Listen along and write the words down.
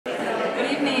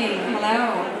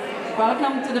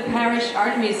Welcome to the Parrish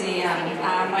Art Museum.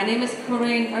 My name is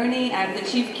Corinne Ernie. I'm the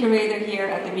chief curator here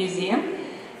at the museum.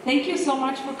 Thank you so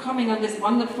much for coming on this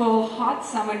wonderful hot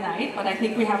summer night, but I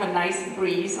think we have a nice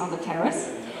breeze on the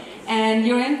terrace. And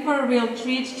you're in for a real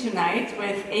treat tonight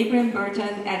with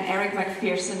Burton and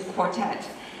McPherson Quartet.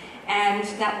 And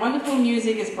that wonderful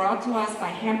music is brought to us by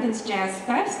Hampton's Jazz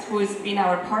Fest, who has been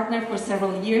our partner for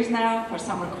several years now for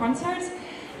summer concerts.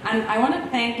 And I want to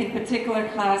thank in particular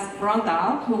Claise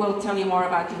Brondal, who will tell you more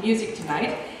about the music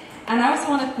tonight. And I also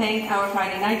want to thank our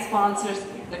Friday night sponsors,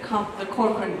 the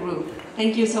Corcoran Group.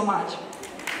 Thank you so much.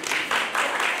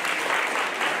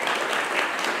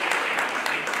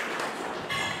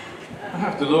 I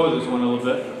have to lower this one a little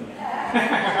bit.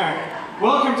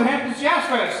 Welcome to Hampton's Jazz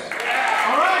Fest.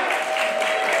 All right.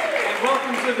 And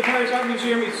welcome to the Parrish Art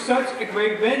Museum. It's such a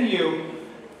great venue.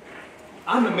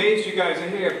 I'm amazed you guys are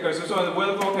here because I saw the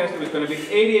weather forecast it was going to be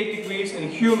 88 degrees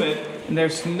and humid, and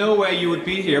there's no way you would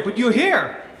be here, but you're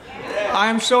here.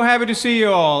 I'm so happy to see you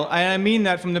all, and I mean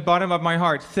that from the bottom of my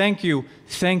heart. Thank you,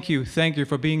 thank you, thank you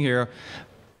for being here.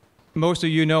 Most of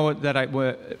you know what I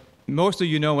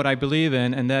believe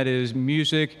in, and that is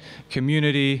music,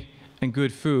 community, and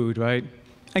good food, right?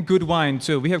 And good wine,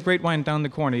 too. We have great wine down the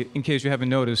corner, in case you haven't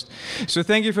noticed. So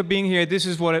thank you for being here. This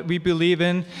is what we believe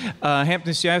in.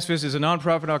 Hampton's Jazz Fest is a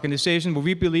non-profit organization. What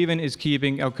we believe in is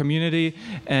keeping our community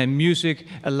and music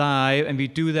alive, and we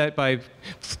do that by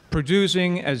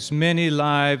producing as many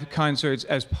live concerts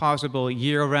as possible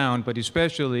year-round, but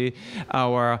especially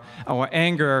our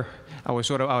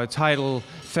title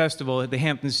festival, the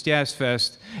Hampton's Jazz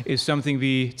Fest, is something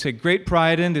we take great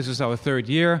pride in. This is our third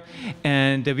year,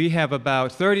 and we have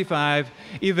about 35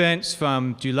 events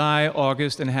from July,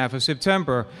 August, and half of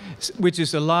September, which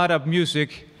is a lot of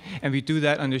music, and we do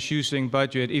that on a shoestring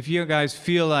budget. If you guys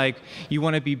feel like you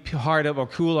want to be part of a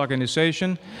cool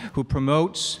organization who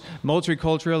promotes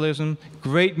multiculturalism,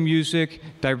 great music,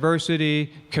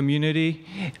 diversity, community,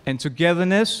 and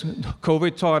togetherness,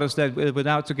 COVID taught us that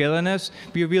without togetherness,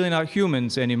 we're really not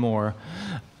humans anymore.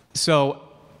 So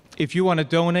if you want to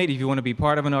donate, if you want to be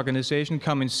part of an organization,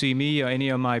 come and see me or any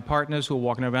of my partners who are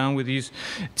walking around with these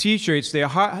T-shirts.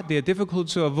 They're difficult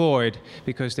to avoid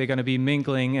because they're going to be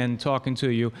mingling and talking to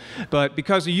you. But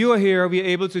because you are here, we're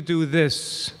able to do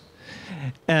this.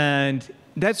 And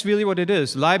that's really what it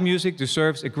is. Live music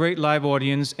deserves a great live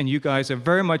audience, and you guys are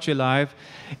very much alive.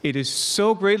 It is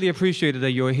so greatly appreciated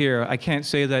that you're here. I can't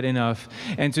say that enough.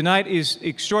 And tonight is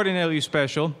extraordinarily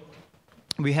special.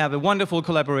 We have a wonderful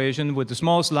collaboration with the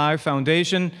Smalls Live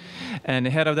Foundation, and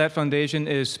the head of that foundation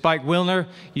is Spike Wilner.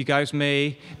 You guys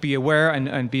may be aware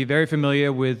and be very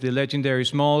familiar with the legendary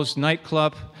Smalls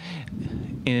nightclub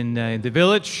in the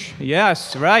Village.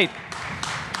 Yes, right.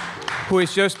 Who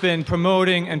has just been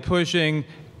promoting and pushing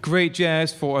great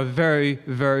jazz for a very,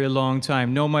 very long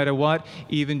time. No matter what,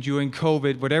 even during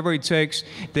COVID, whatever it takes,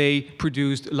 they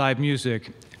produced live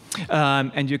music.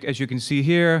 As you can see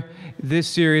here, this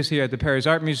series here at the Parrish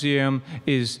Art Museum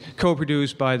is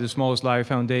co-produced by the Smalls Live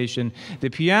Foundation. The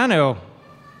piano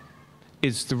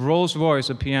is the Rolls Royce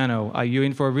of piano. Are you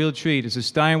in for a real treat? It's a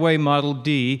Steinway Model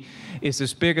D. It's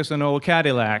as big as an old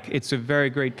Cadillac. It's a very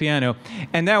great piano.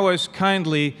 And that was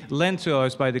kindly lent to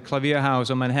us by the Clavier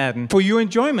House on Manhattan for your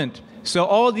enjoyment. So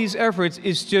all these efforts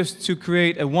is just to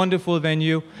create a wonderful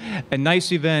venue, a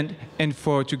nice event, and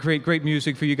to create great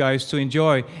music for you guys to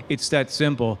enjoy. It's that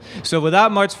simple. So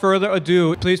without much further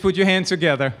ado, please put your hands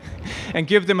together and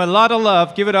give them a lot of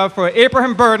love. Give it up for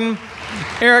Burton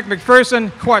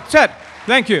McPherson Quartet.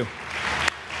 Thank you.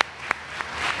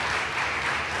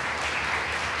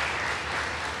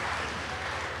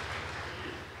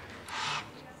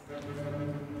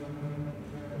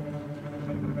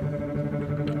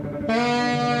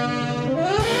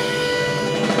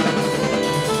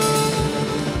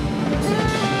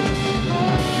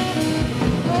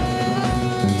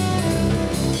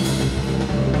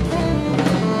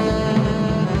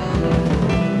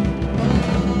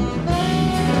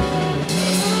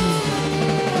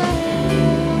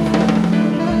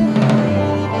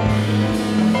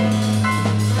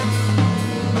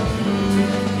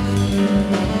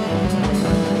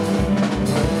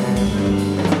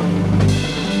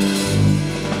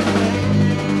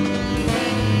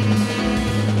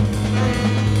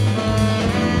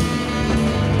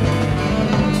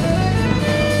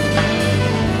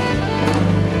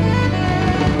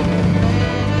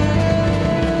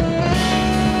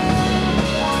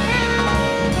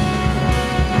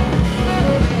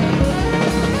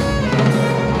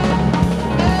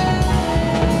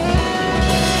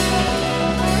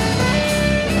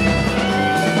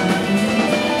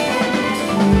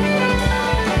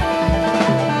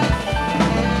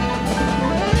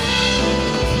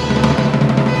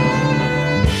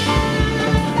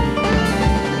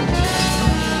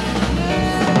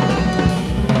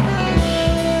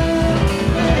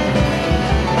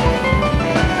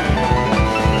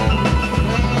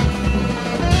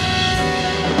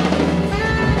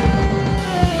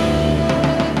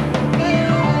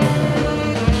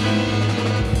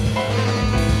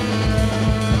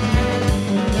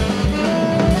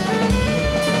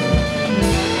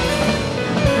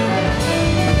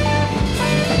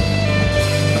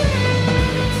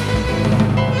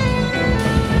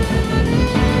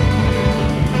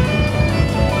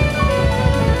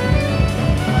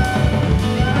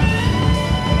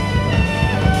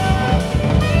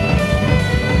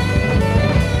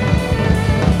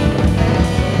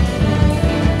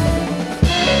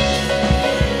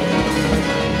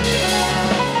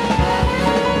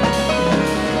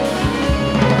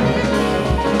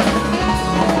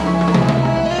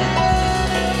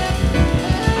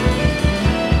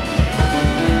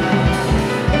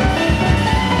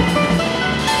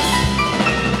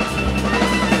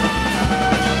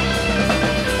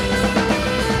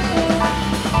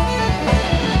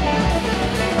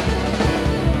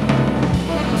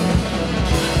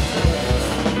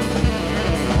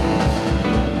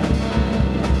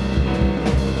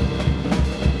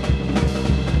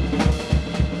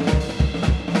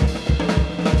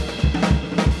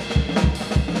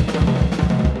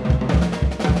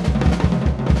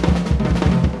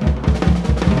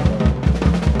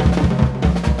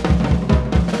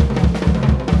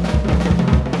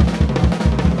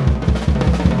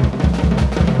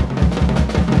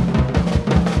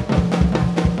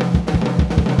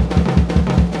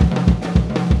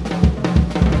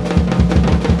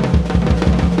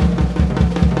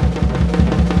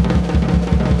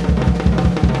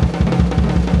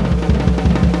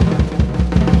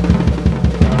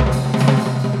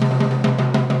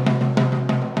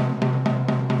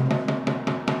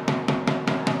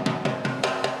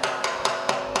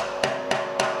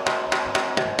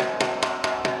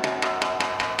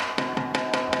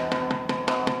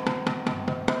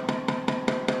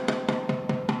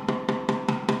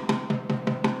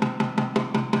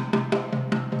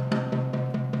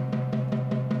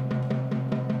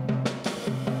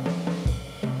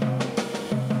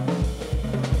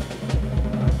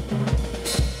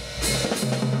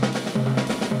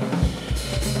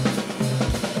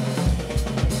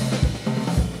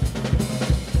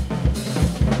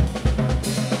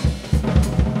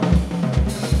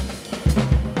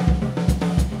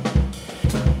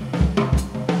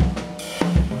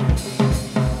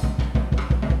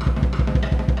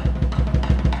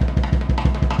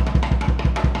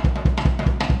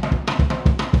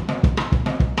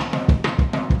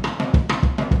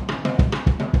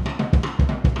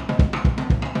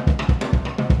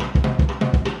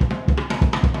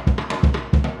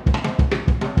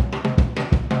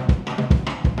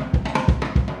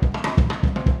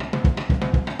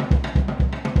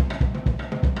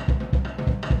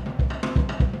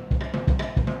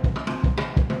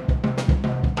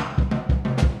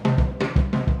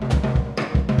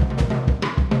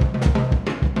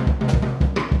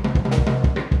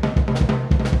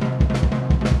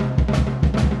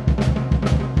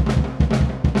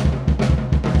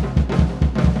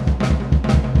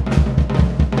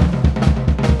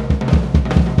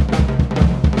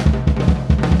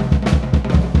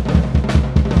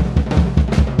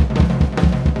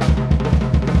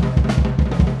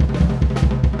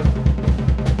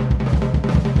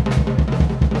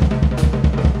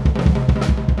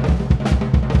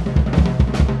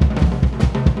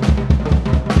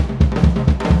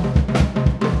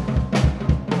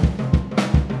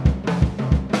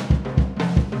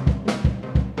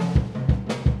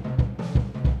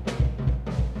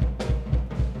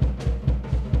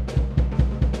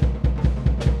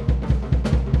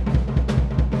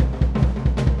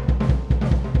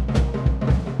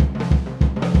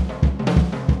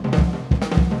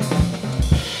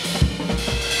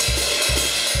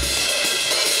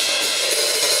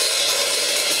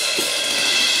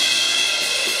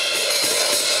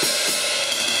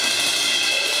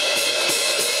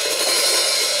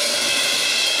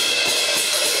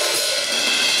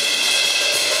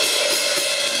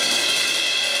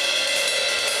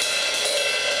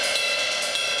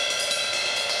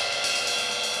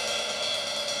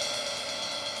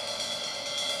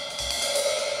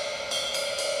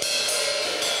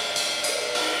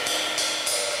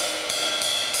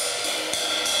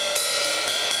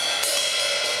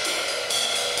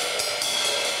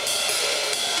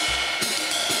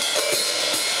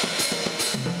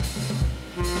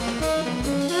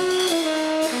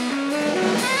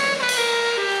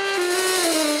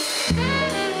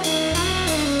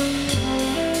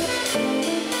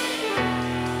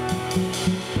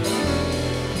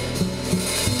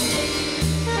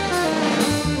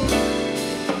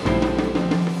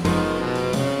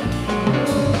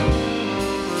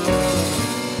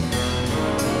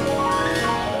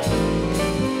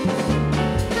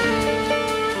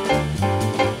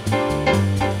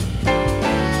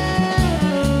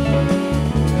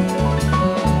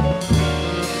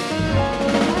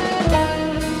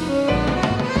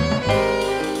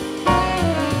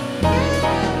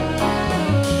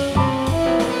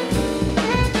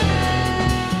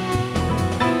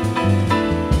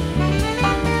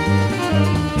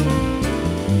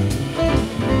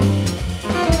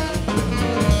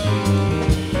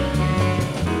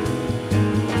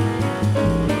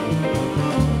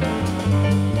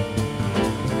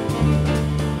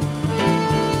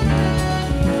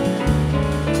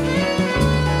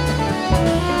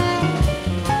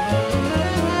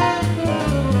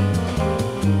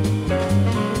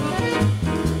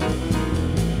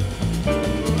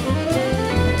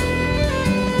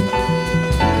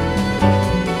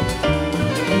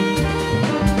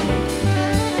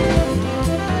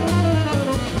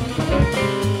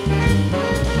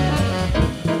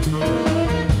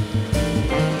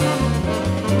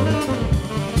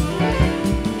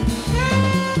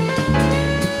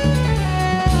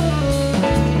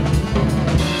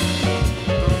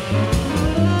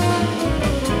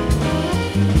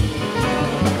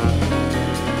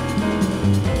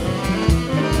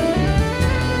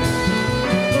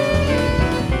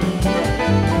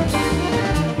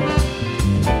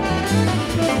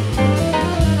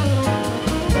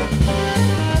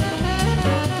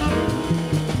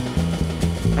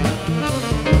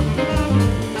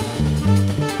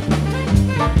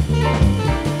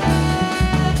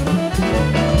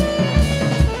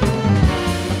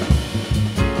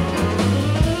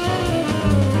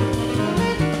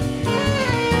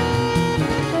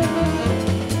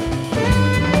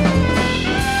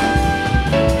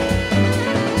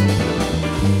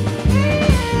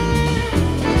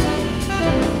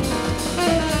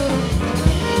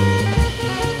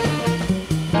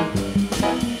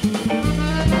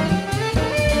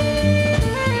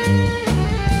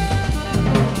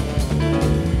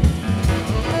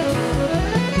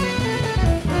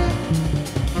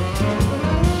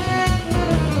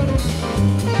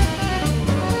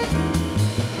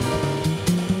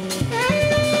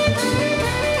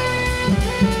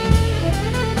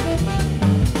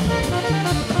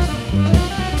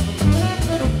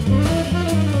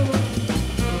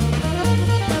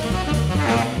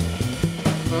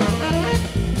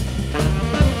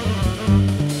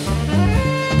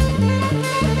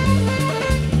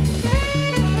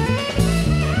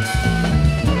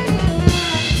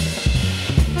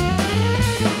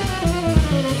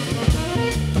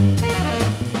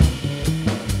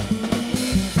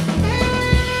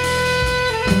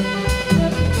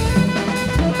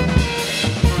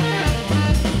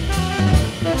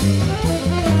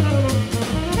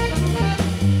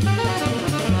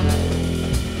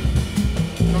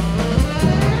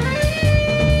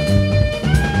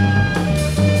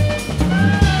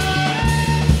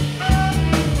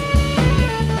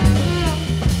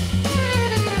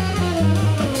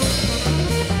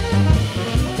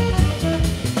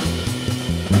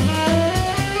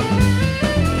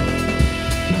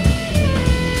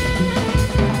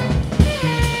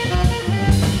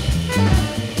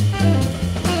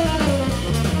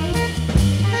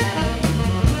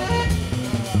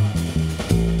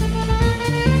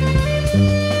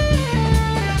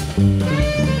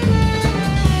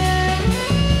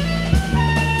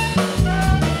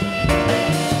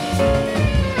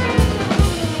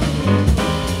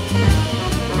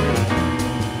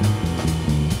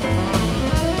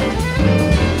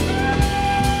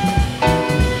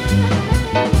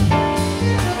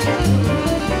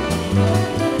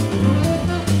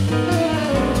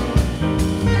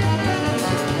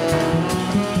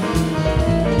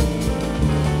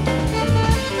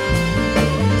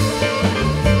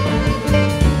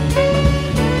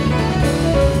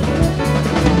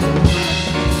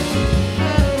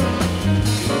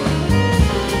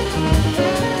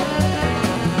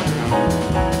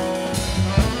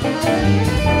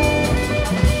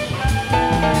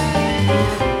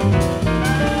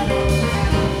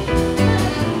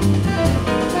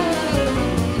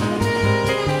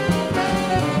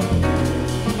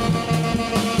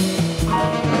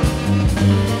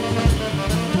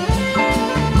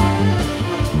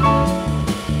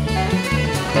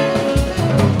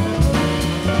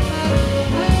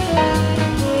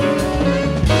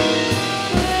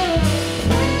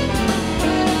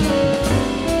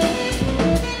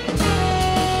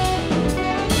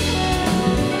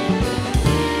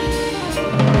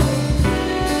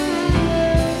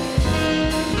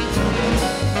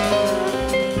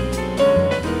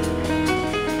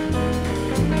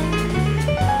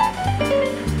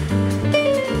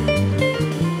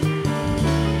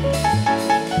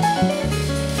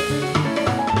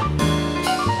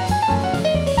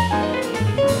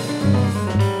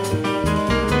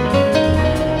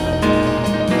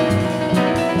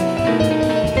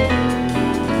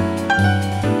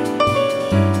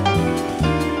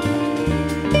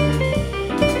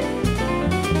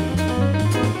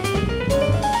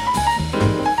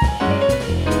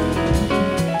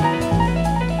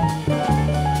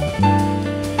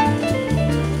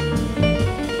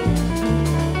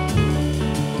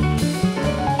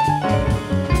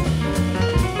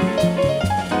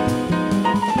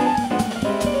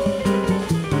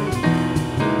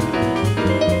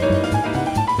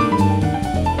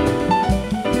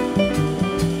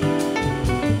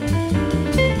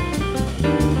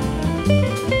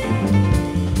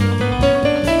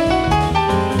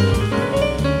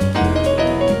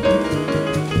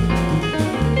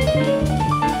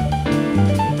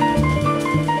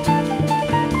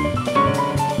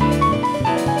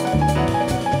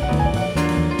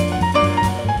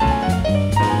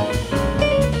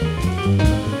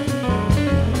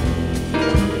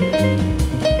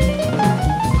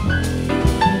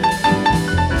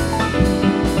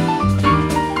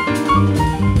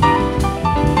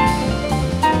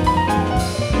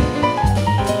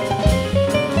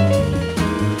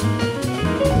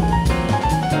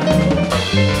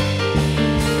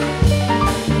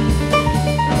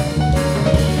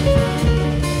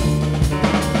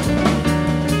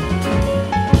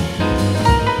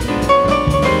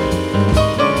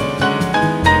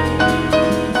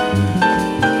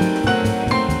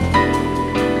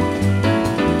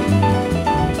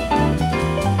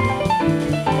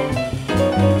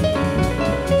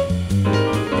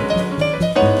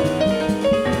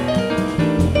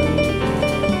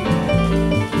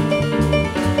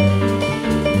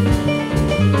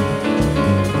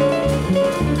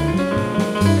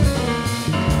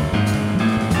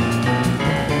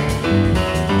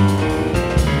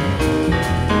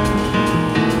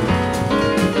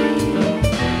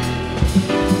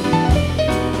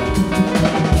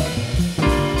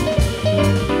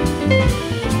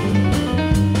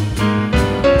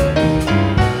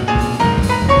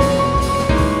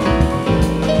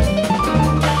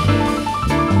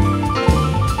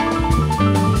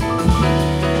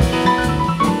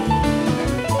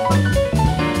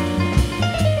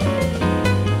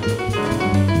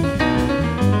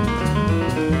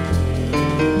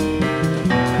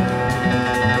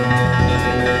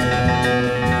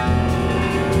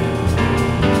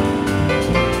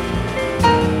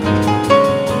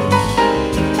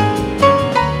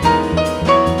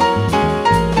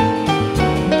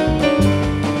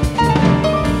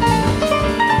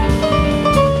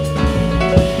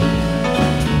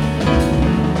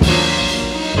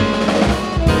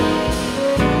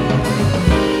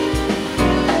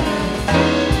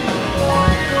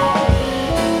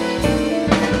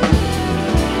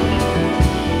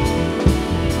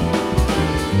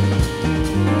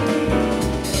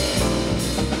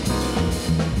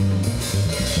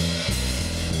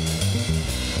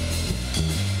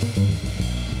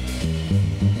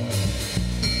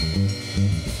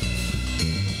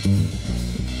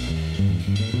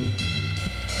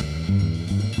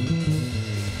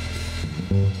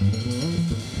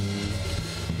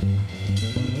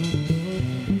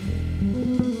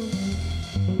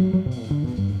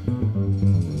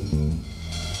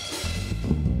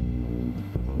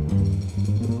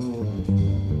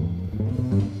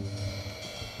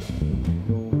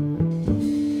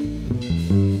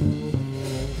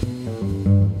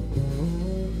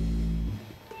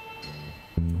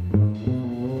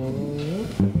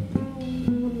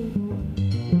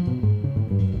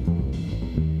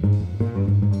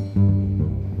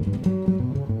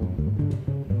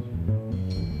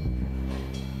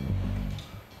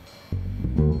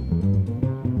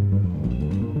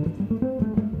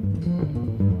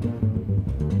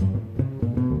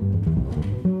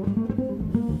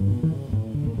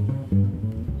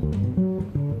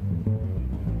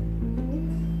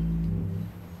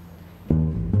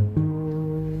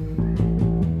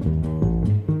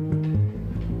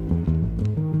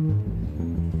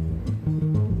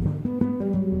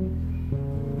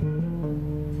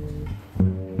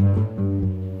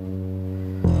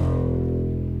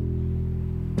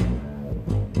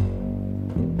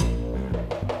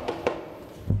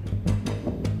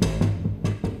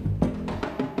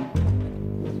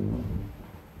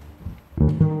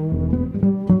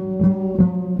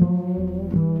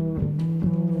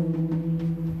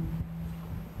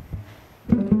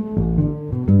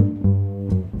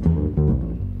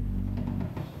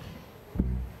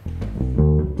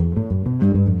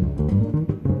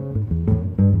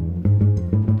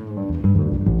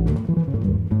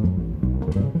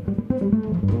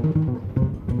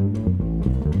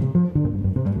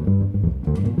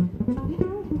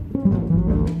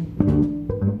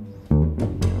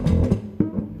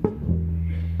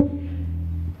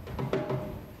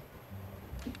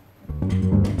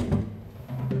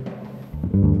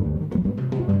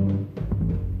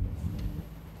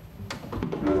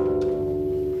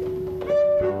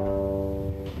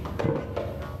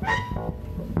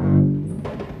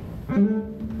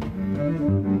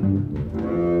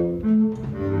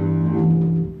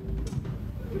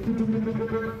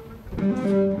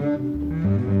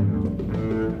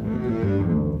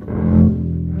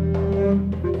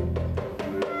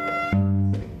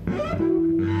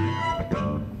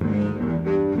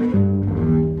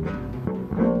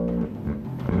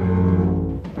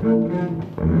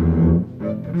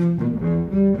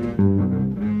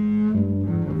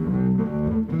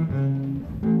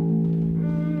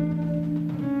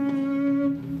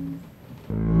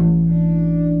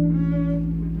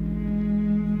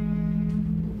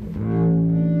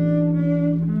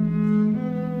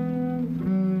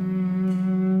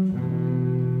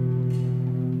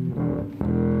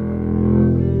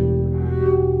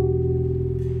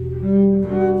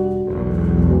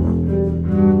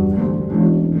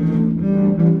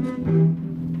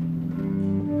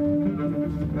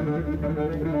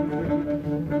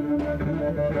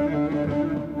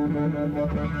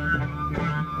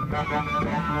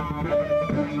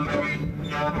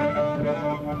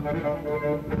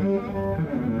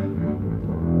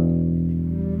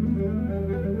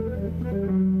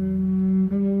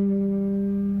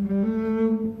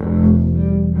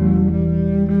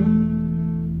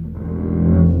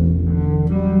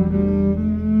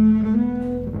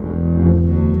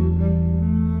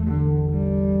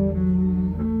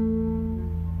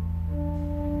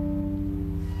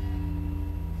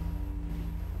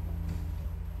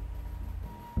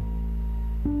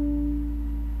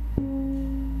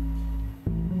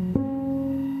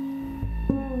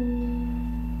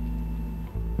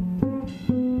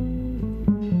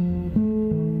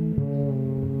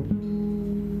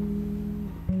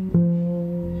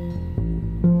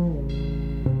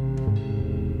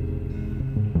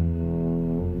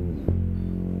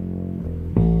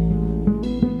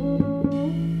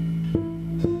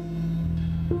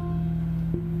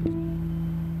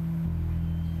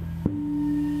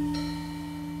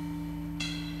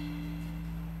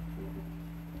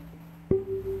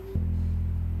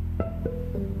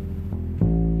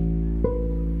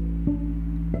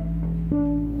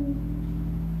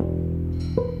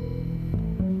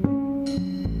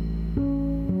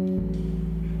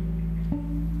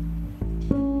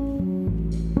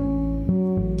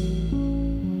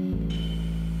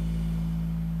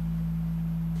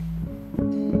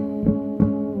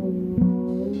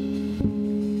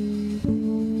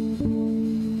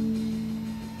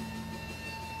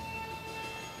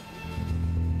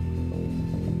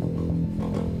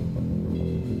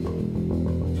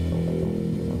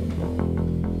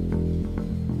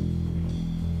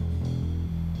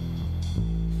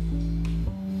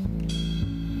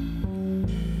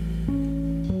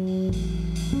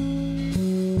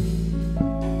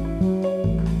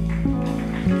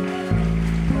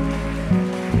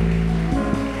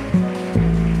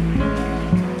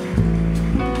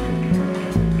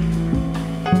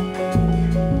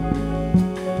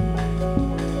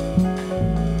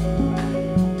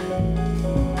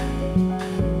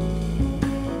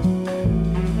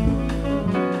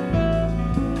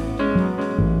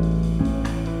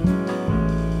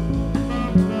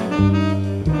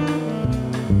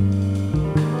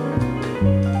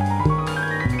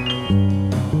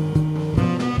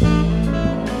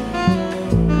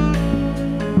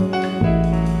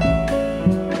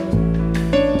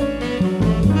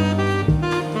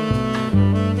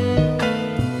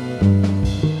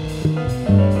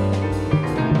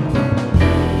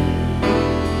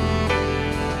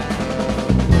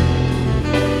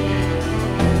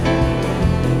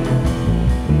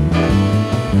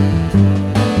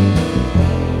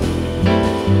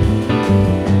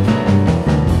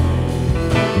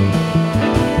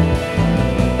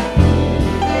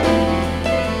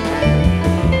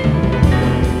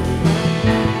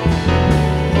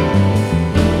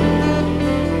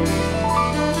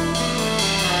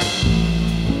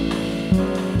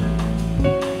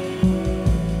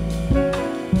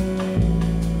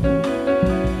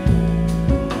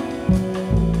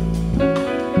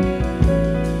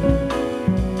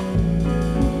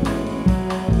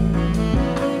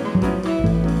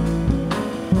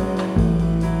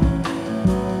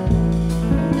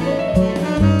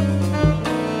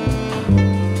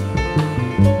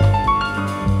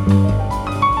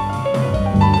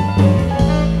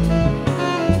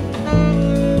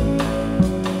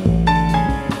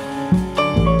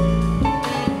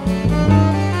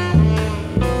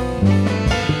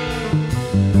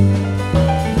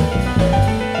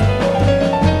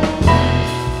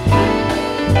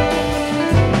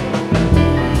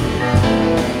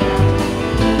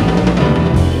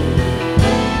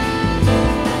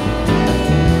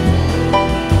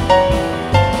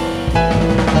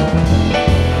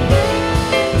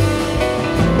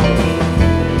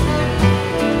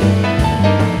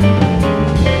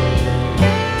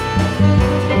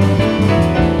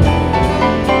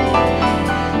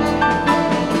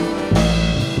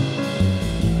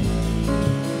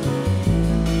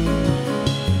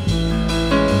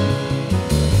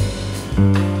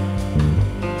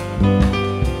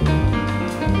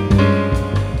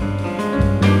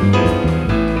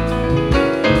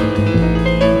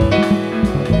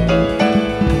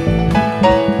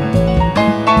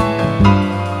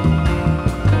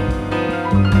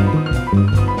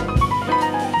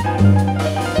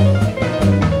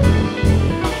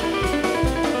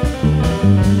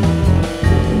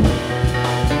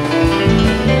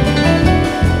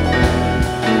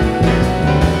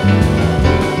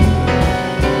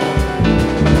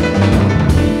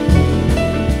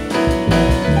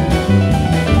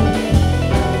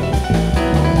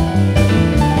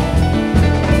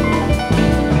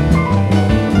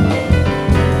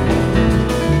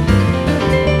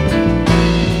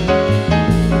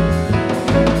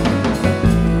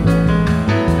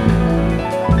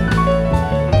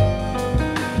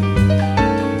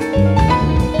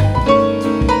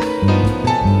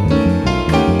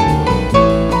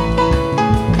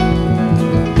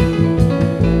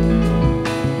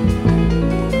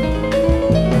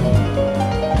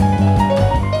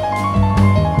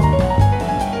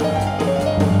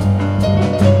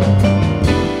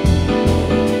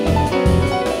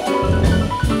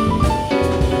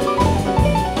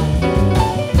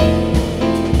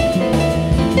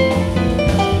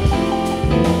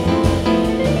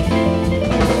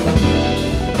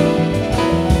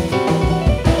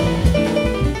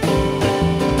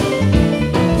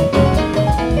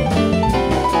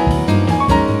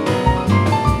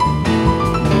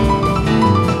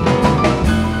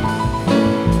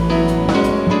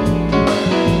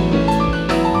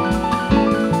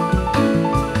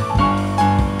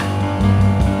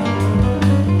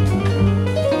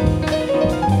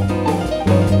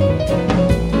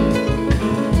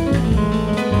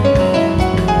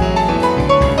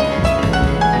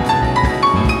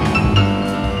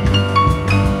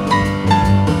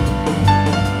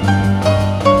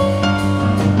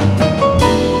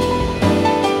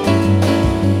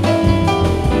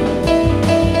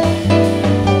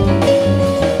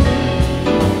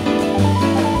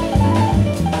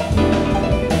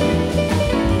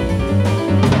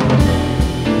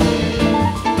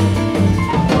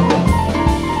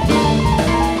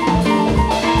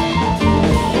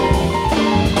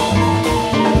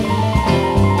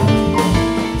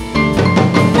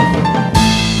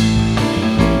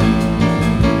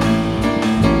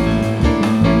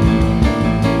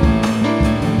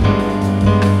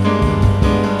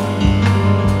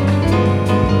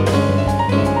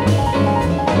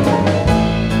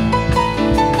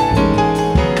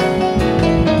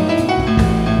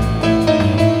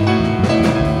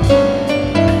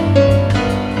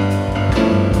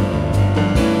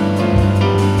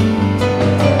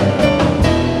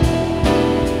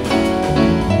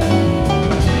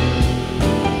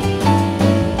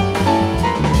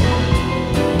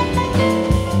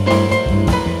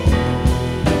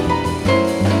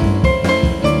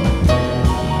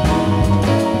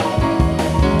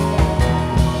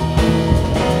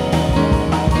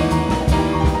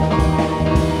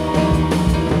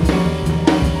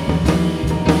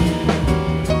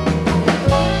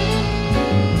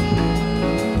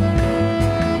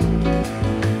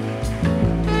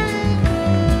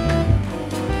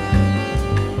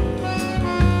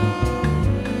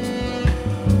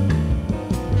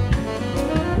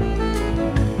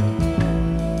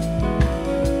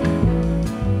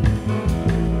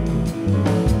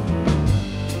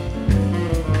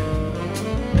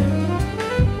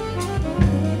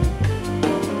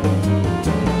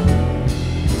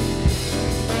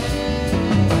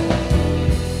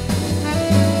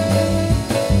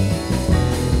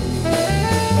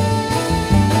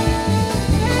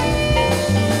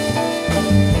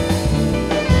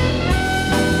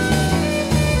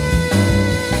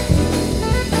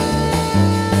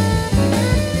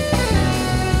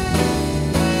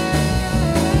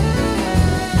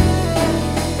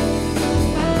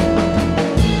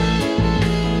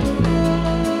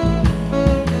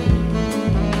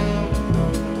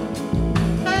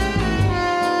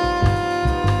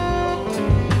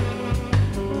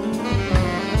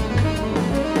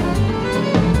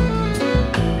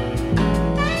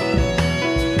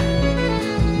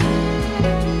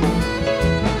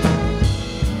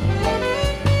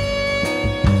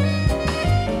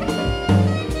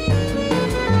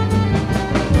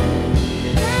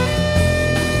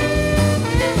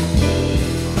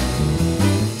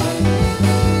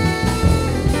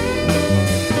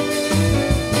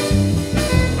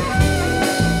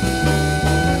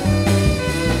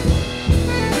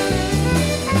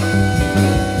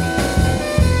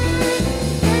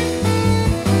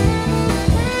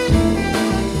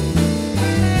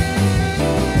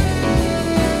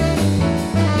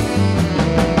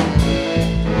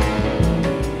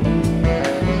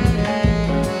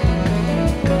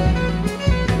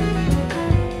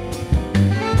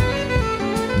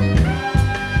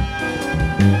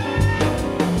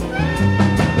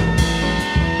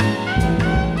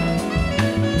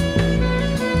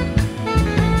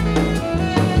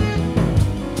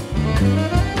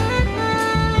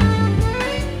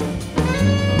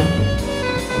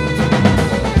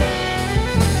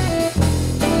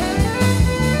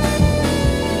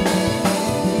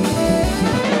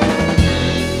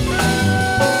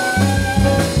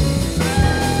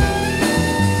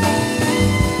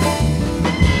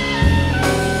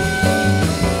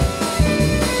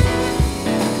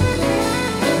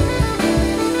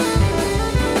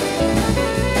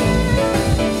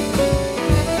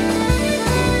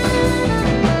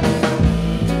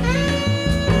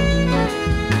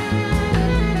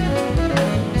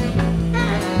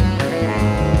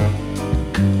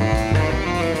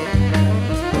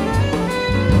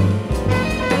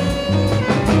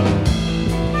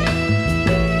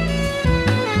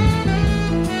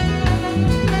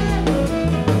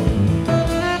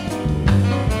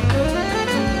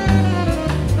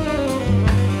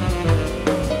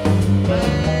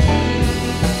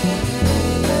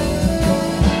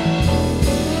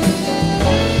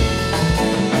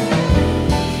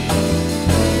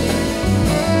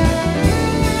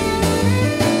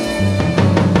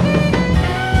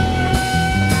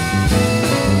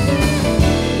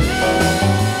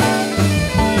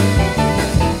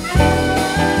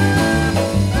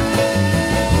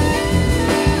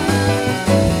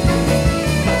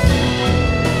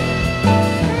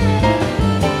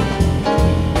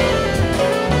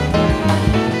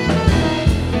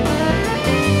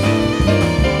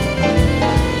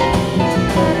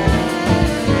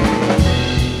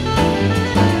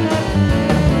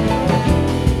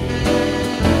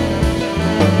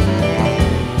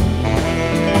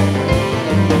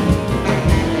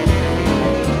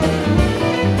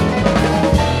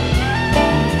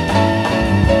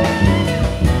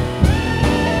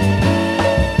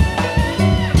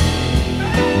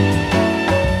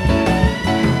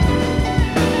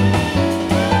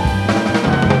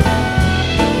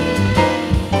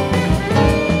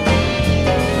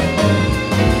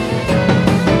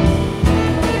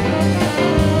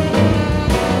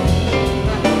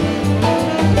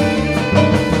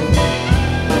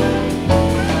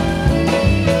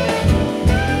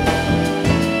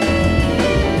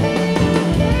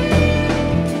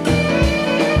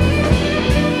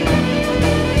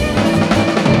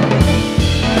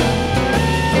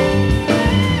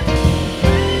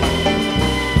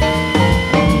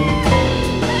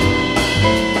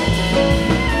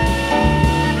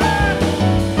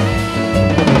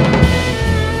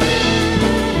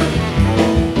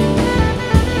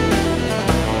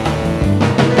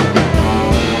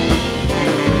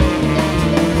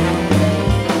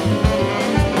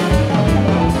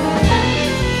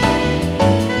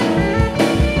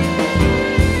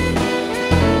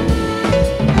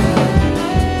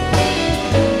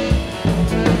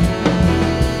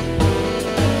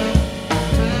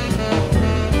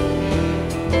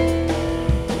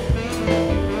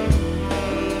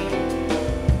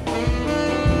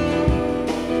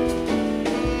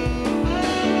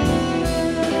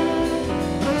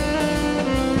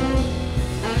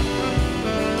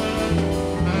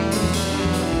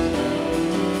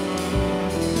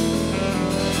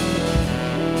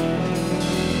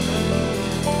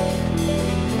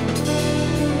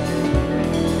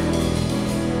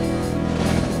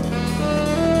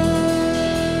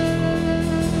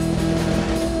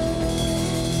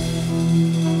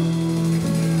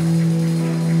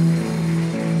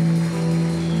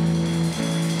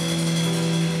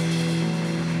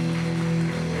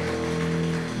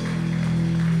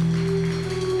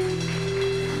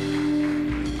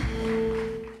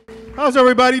 How's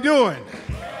everybody doing?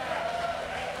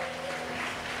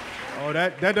 Oh,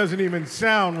 that doesn't even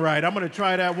sound right. I'm going to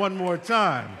try that one more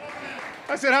time.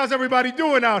 I said, how's everybody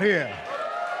doing out here?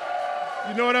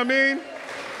 You know what I mean?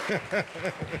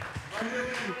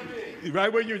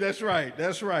 Right where you, that's right,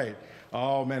 that's right.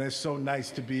 Oh man, it's so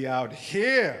nice to be out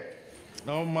here.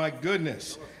 Oh my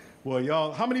goodness. Well,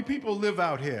 y'all, how many people live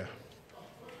out here?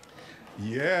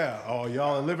 Yeah, oh,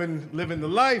 y'all are living the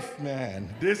life,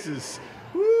 man. This is,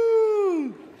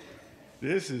 woo,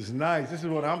 this is nice. This is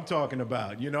what I'm talking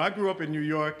about. You know, I grew up in New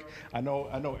York. I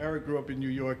know Eric grew up in New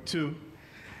York too.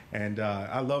 And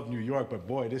I love New York, but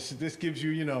boy, this gives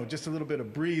you, you know, just a little bit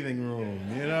of breathing room,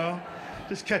 you know?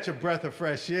 Just catch a breath of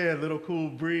fresh air, a little cool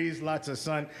breeze, lots of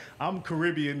sun. I'm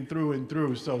Caribbean through and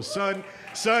through, so sun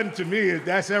to me,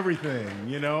 that's everything,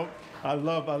 you know? I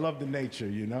love the nature,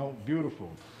 you know?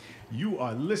 Beautiful. You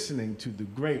are listening to the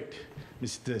great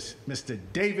Mr.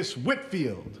 Davis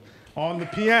Whitfield on the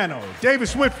piano.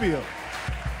 Davis Whitfield.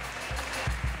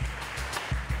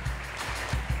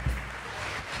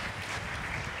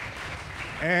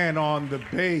 And on the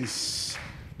bass,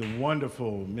 the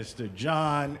wonderful Mr.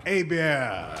 John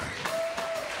Hebert.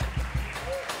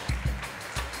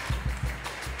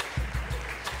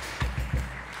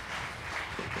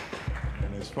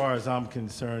 And as far as I'm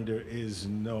concerned, there is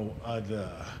no other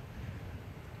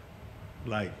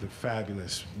like the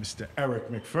fabulous Mr. Eric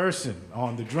McPherson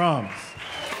on the drums.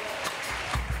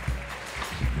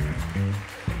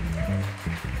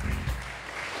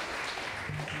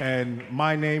 And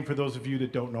my name, for those of you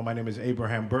that don't know, my name is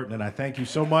Abraham Burton, and I thank you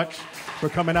so much for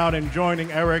coming out and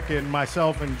joining Eric and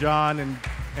myself and John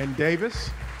and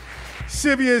Davis.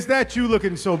 Sylvia, is that you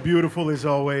looking so beautiful as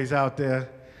always out there?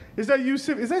 Is that you,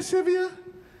 Sylvia? Is that Sylvia?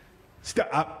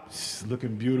 Stop.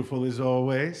 Looking beautiful as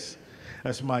always.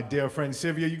 That's my dear friend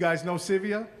Sylvia. You guys know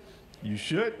Sylvia? You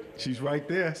should. She's right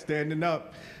there, standing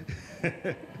up.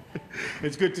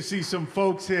 It's good to see some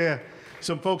folks here.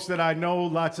 Some folks that I know,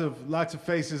 lots of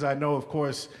faces I know. Of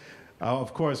course,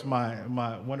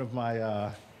 one of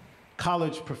my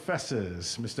college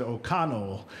professors, Mr.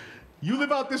 O'Connell. You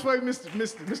live out this way,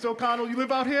 Mr. O'Connell. You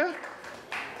live out here?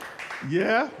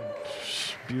 Yeah,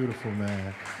 beautiful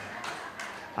man.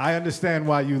 I understand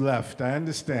why you left. I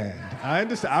understand.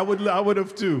 I would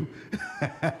have too,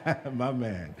 my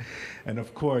man. And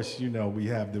of course, you know, we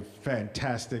have the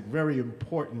fantastic, very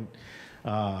important.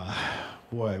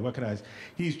 Boy, what can I say?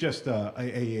 He's just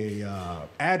a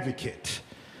advocate,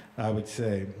 I would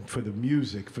say, for the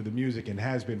music, and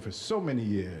has been for so many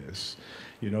years.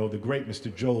 You know, the great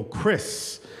Mr. Joel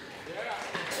Chris. Yeah.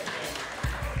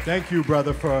 Thank you,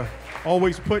 brother, for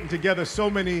always putting together so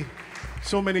many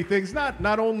things,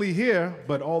 not only here,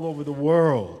 but all over the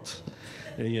world.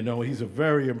 And, you know, he's a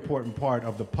very important part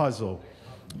of the puzzle,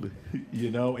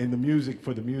 you know, in the music,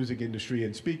 for the music industry.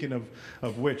 And speaking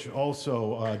of which,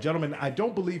 also, gentlemen, I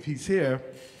don't believe he's here.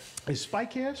 Is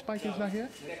Spike here? Spike is not here?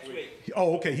 Next week.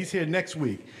 Oh, okay, he's here next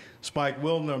week. Spike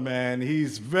Wilner, man,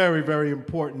 he's very, very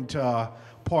important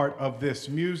part of this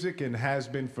music and has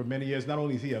been for many years. Not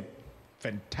only is he a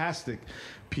fantastic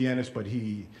pianist, but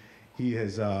he's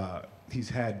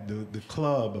had the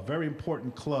club, a very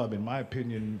important club, in my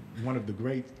opinion, one of the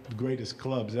greatest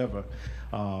clubs ever,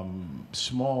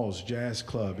 Smalls Jazz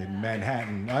Club in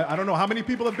Manhattan. I don't know how many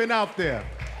people have been out there.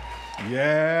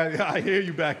 Yeah, I hear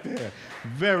you back there.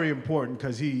 Very important,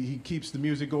 because he keeps the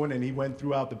music going, and he went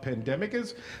throughout the pandemic,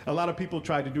 as a lot of people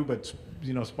tried to do, but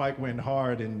you know, Spike went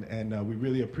hard, and we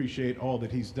really appreciate all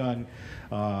that he's done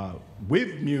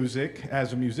with music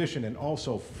as a musician, and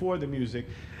also for the music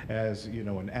as, you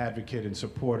know, an advocate and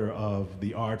supporter of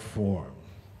the art form.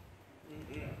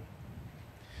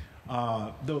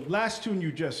 The last tune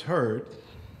you just heard,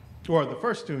 or the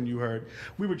first tune you heard,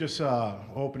 we were just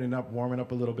opening up, warming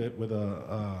up a little bit with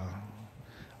a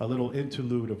little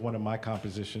interlude of one of my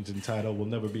compositions entitled "Will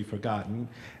Never Be Forgotten,"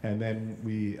 and then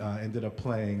we ended up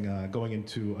playing, going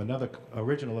into another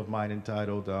original of mine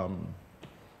entitled,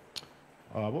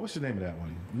 what was the name of that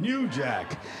one? New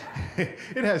Jack.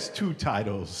 It has two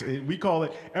titles. We call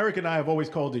it, Eric and I have always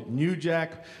called it New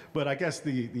Jack, but I guess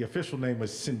the official name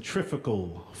was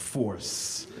Centrifugal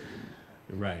Force.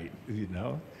 Right, you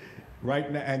know?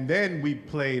 Right now, and then we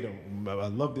played, I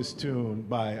love this tune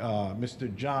by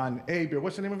Mr. John Hebert.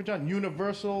 What's the name of it, John?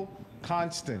 Universal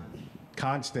Constant.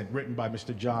 Constant, written by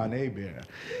Mr. John Hebert.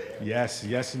 Yes,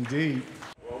 yes indeed.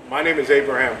 Well, my name is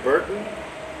Abraham Burton,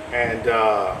 and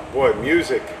boy,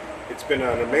 music, it's been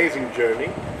an amazing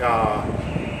journey.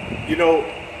 You know,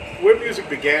 where music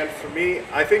began for me,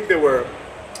 I think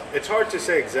it's hard to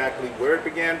say exactly where it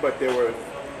began, but there were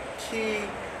key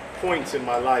points in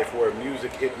my life where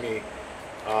music hit me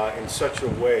in such a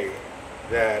way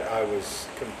that I was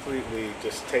completely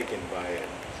just taken by it,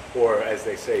 or as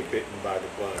they say, bitten by the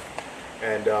bug.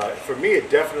 And for me, it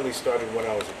definitely started when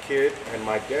I was a kid, and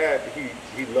my dad,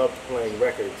 he loved playing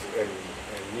records and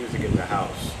music in the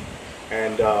house.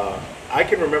 And I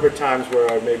can remember times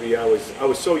where maybe I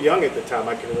was so young at the time,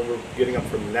 I can remember getting up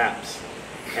from naps,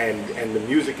 and the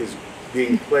music is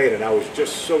being played, and I was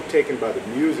just so taken by the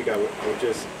music, I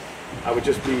would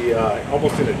just be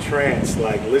almost in a trance,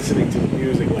 like listening to the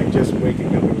music, like just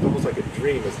waking up. It was almost like a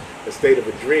dream, a state of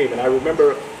a dream. And I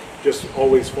remember just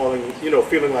always falling, you know,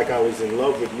 feeling like I was in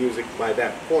love with music by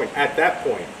that point, at that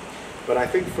point. But I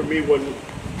think for me,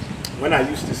 when I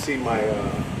used to see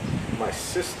my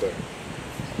sister,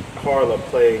 Carla,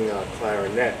 playing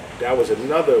clarinet, that was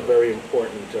another very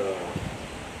important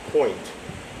point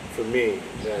for me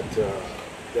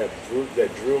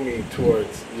that drew me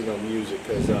towards, you know, music,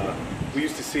 because we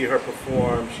used to see her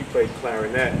perform. She played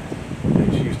clarinet,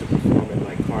 and she used to perform in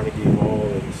like Carnegie Hall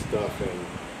and stuff.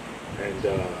 And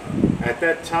at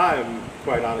that time,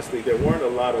 quite honestly, there weren't a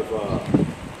lot of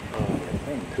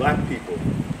black people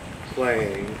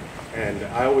playing, and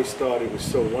I always thought it was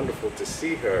so wonderful to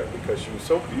see her because she was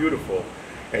so beautiful.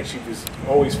 And she was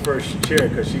always first chair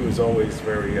because she was always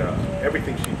very,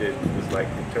 everything she did was like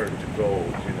it turned to gold,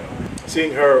 you know.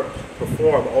 Seeing her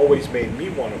perform always made me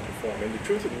want to perform. And the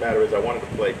truth of the matter is I wanted to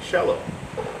play cello.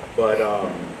 But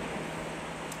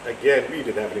again, we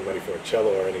didn't have any money for a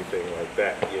cello or anything like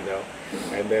that, you know.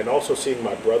 And then also seeing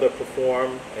my brother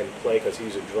perform and play, because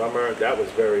he's a drummer, that was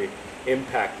very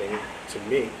impacting to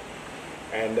me.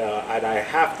 And I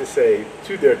have to say,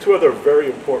 there are two other very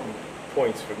important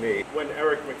points for me. When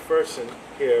Eric McPherson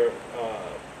here,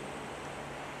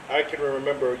 I can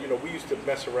remember, you know, we used to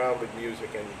mess around with music,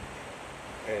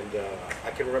 and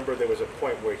I can remember there was a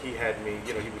point where he had me,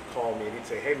 you know, he would call me and he'd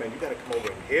say, "Hey man, you got to come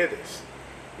over and hear this,"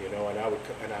 you know. And I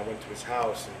went to his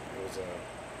house, and it was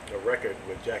a record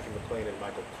with Jackie McLean and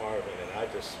Michael Carvin, and I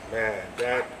just, man,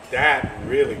 that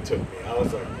really took me. I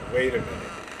was like, wait a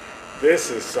minute, this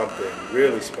is something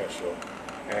really special.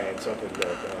 And something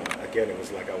that, again, it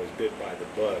was like I was bit by the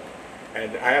bug.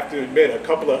 And I have to admit, a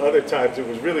couple of other times it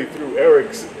was really through Eric,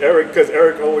 because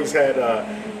Eric always had,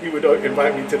 he would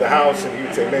invite me to the house, and he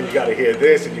would say, "Man, you got to hear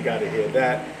this and you got to hear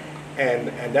that."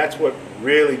 And that's what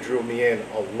really drew me in,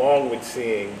 along with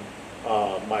seeing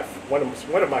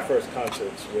one of my first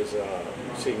concerts was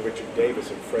seeing Richard Davis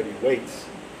and Freddie Waits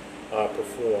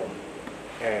perform.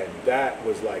 And that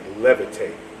was like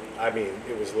levitating. I mean,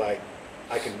 it was like,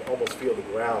 I can almost feel the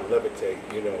ground levitate,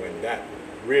 you know, and that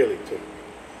really took me.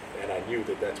 And I knew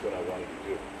that that's what I wanted to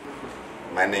do.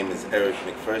 My name is Eric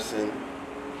McPherson.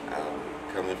 I'm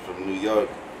coming from New York,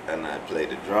 and I play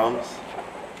the drums.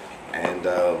 And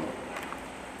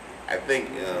I think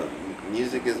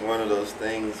music is one of those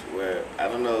things where, I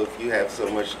don't know if you have so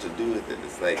much to do with it.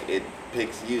 It's like it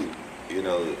picks you, you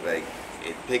know, like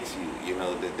it picks you, you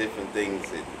know, the different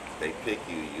things, they pick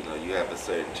you, you know, you have a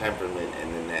certain temperament,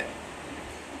 and then that.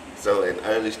 So an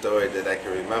early story that I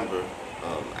can remember,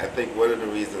 I think one of the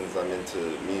reasons I'm into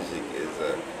music is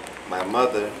my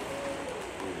mother,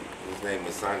 whose name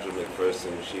was Sandra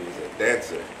McPherson, she was a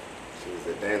dancer. She was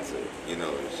a dancer, you know,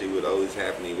 and she would always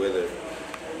have me with her.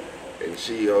 And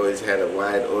she always had a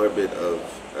wide orbit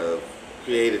of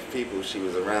creative people she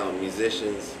was around,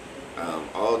 musicians,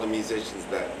 all the musicians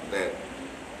that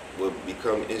would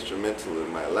become instrumental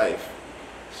in my life,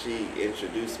 she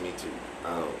introduced me to.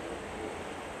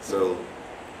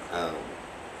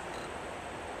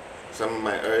 Some of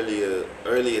my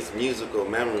earliest musical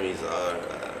memories are,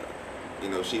 you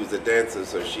know, she was a dancer,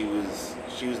 so she was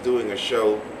doing a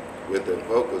show with a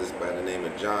vocalist by the name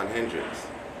of John Hendricks.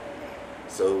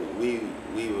 So we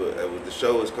were, the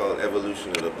show was called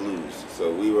Evolution of the Blues.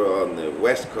 So we were on the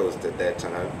West Coast at that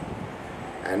time.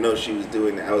 I know she was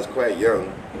doing, I was quite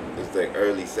young, it was like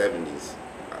early 70s.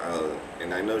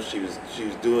 And I know she was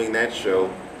doing that show.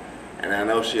 And I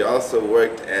know she also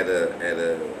worked at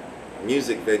a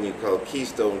music venue called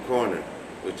Keystone Corner,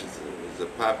 which was a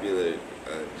popular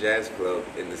jazz club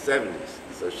in the 70s.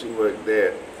 So she worked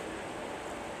there.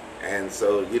 And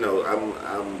so, you know,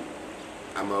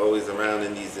 I'm always around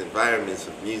in these environments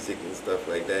of music and stuff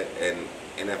like that. And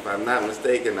if I'm not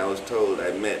mistaken, I was told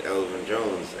I met Elvin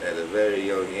Jones at a very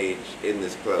young age in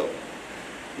this club.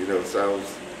 You know, so I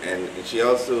was, and she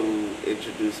also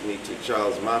introduced me to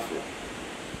Charles Moffett.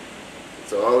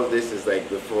 So all of this is like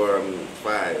before I'm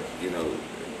 5, you know,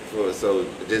 so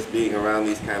just being around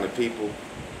these kind of people.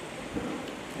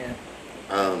 Yeah.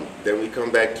 Then we come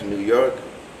back to New York.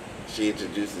 She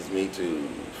introduces me to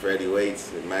Freddie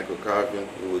Waits and Michael Carvin,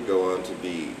 who would go on to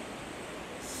be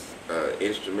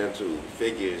instrumental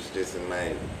figures just in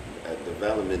my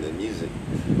development in music.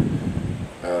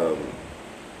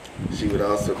 She would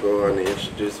also go on to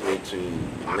introduce me to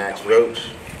Max Roach,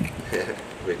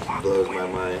 which blows my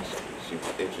mind. She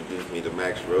introduced me to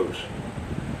Max Roach,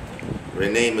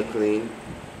 Renee McLean,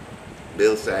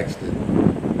 Bill Saxton,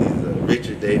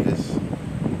 Richard Davis.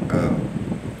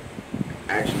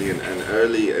 Actually, an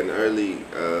early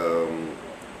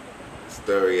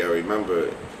story I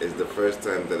remember is the first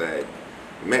time that I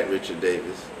met Richard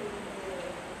Davis.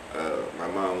 My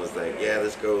mom was like, yeah,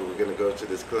 let's go, we're gonna go to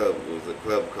this club. It was a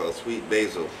club called Sweet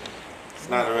Basil. It's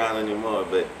not around anymore,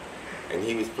 and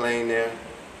he was playing there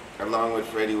along with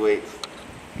Freddie Waits.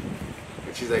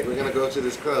 And she's like, we're gonna go to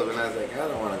this club. And I was like, I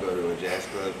don't wanna go to a jazz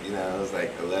club. You know, I was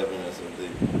like 11 or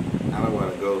something. I don't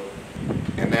wanna go.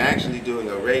 And they're actually doing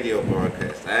a radio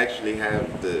broadcast. I actually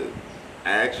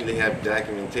have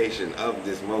documentation of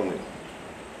this moment.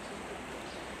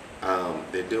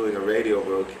 They're doing a radio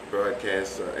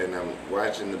broadcast, and I'm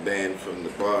watching the band from the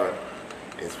bar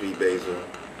in Sweet Basil.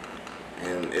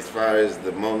 And as far as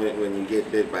the moment when you get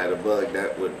bit by the bug,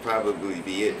 that would probably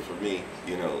be it for me.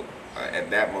 You know, at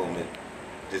that moment,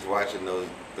 just watching those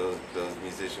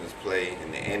musicians play,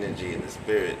 and the energy and the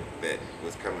spirit that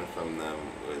was coming from them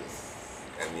was,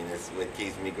 I mean, it's what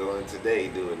keeps me going today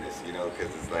doing this. You know,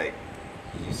 because it's like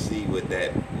you see what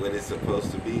it's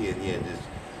supposed to be, and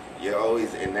you're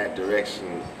always in that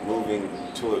direction, moving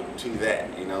to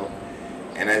that, you know.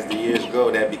 And as the years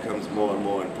go, that becomes more and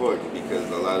more important because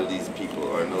a lot of these people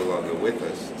are no longer with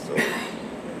us. So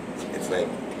it's like,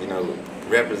 you know,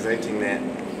 representing that,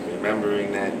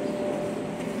 remembering that,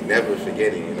 never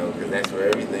forgetting, you know, because that's where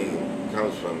everything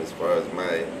comes from as far as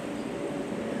my.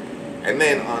 And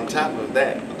then on top of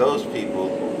that, those people,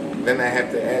 then I have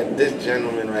to add this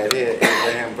gentleman right here,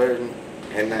 Abraham Burton.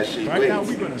 And Nasheed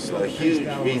Waits, huge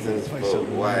reasons for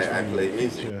why I play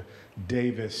music.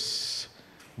 Davis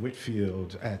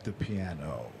Whitfield at the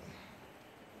piano.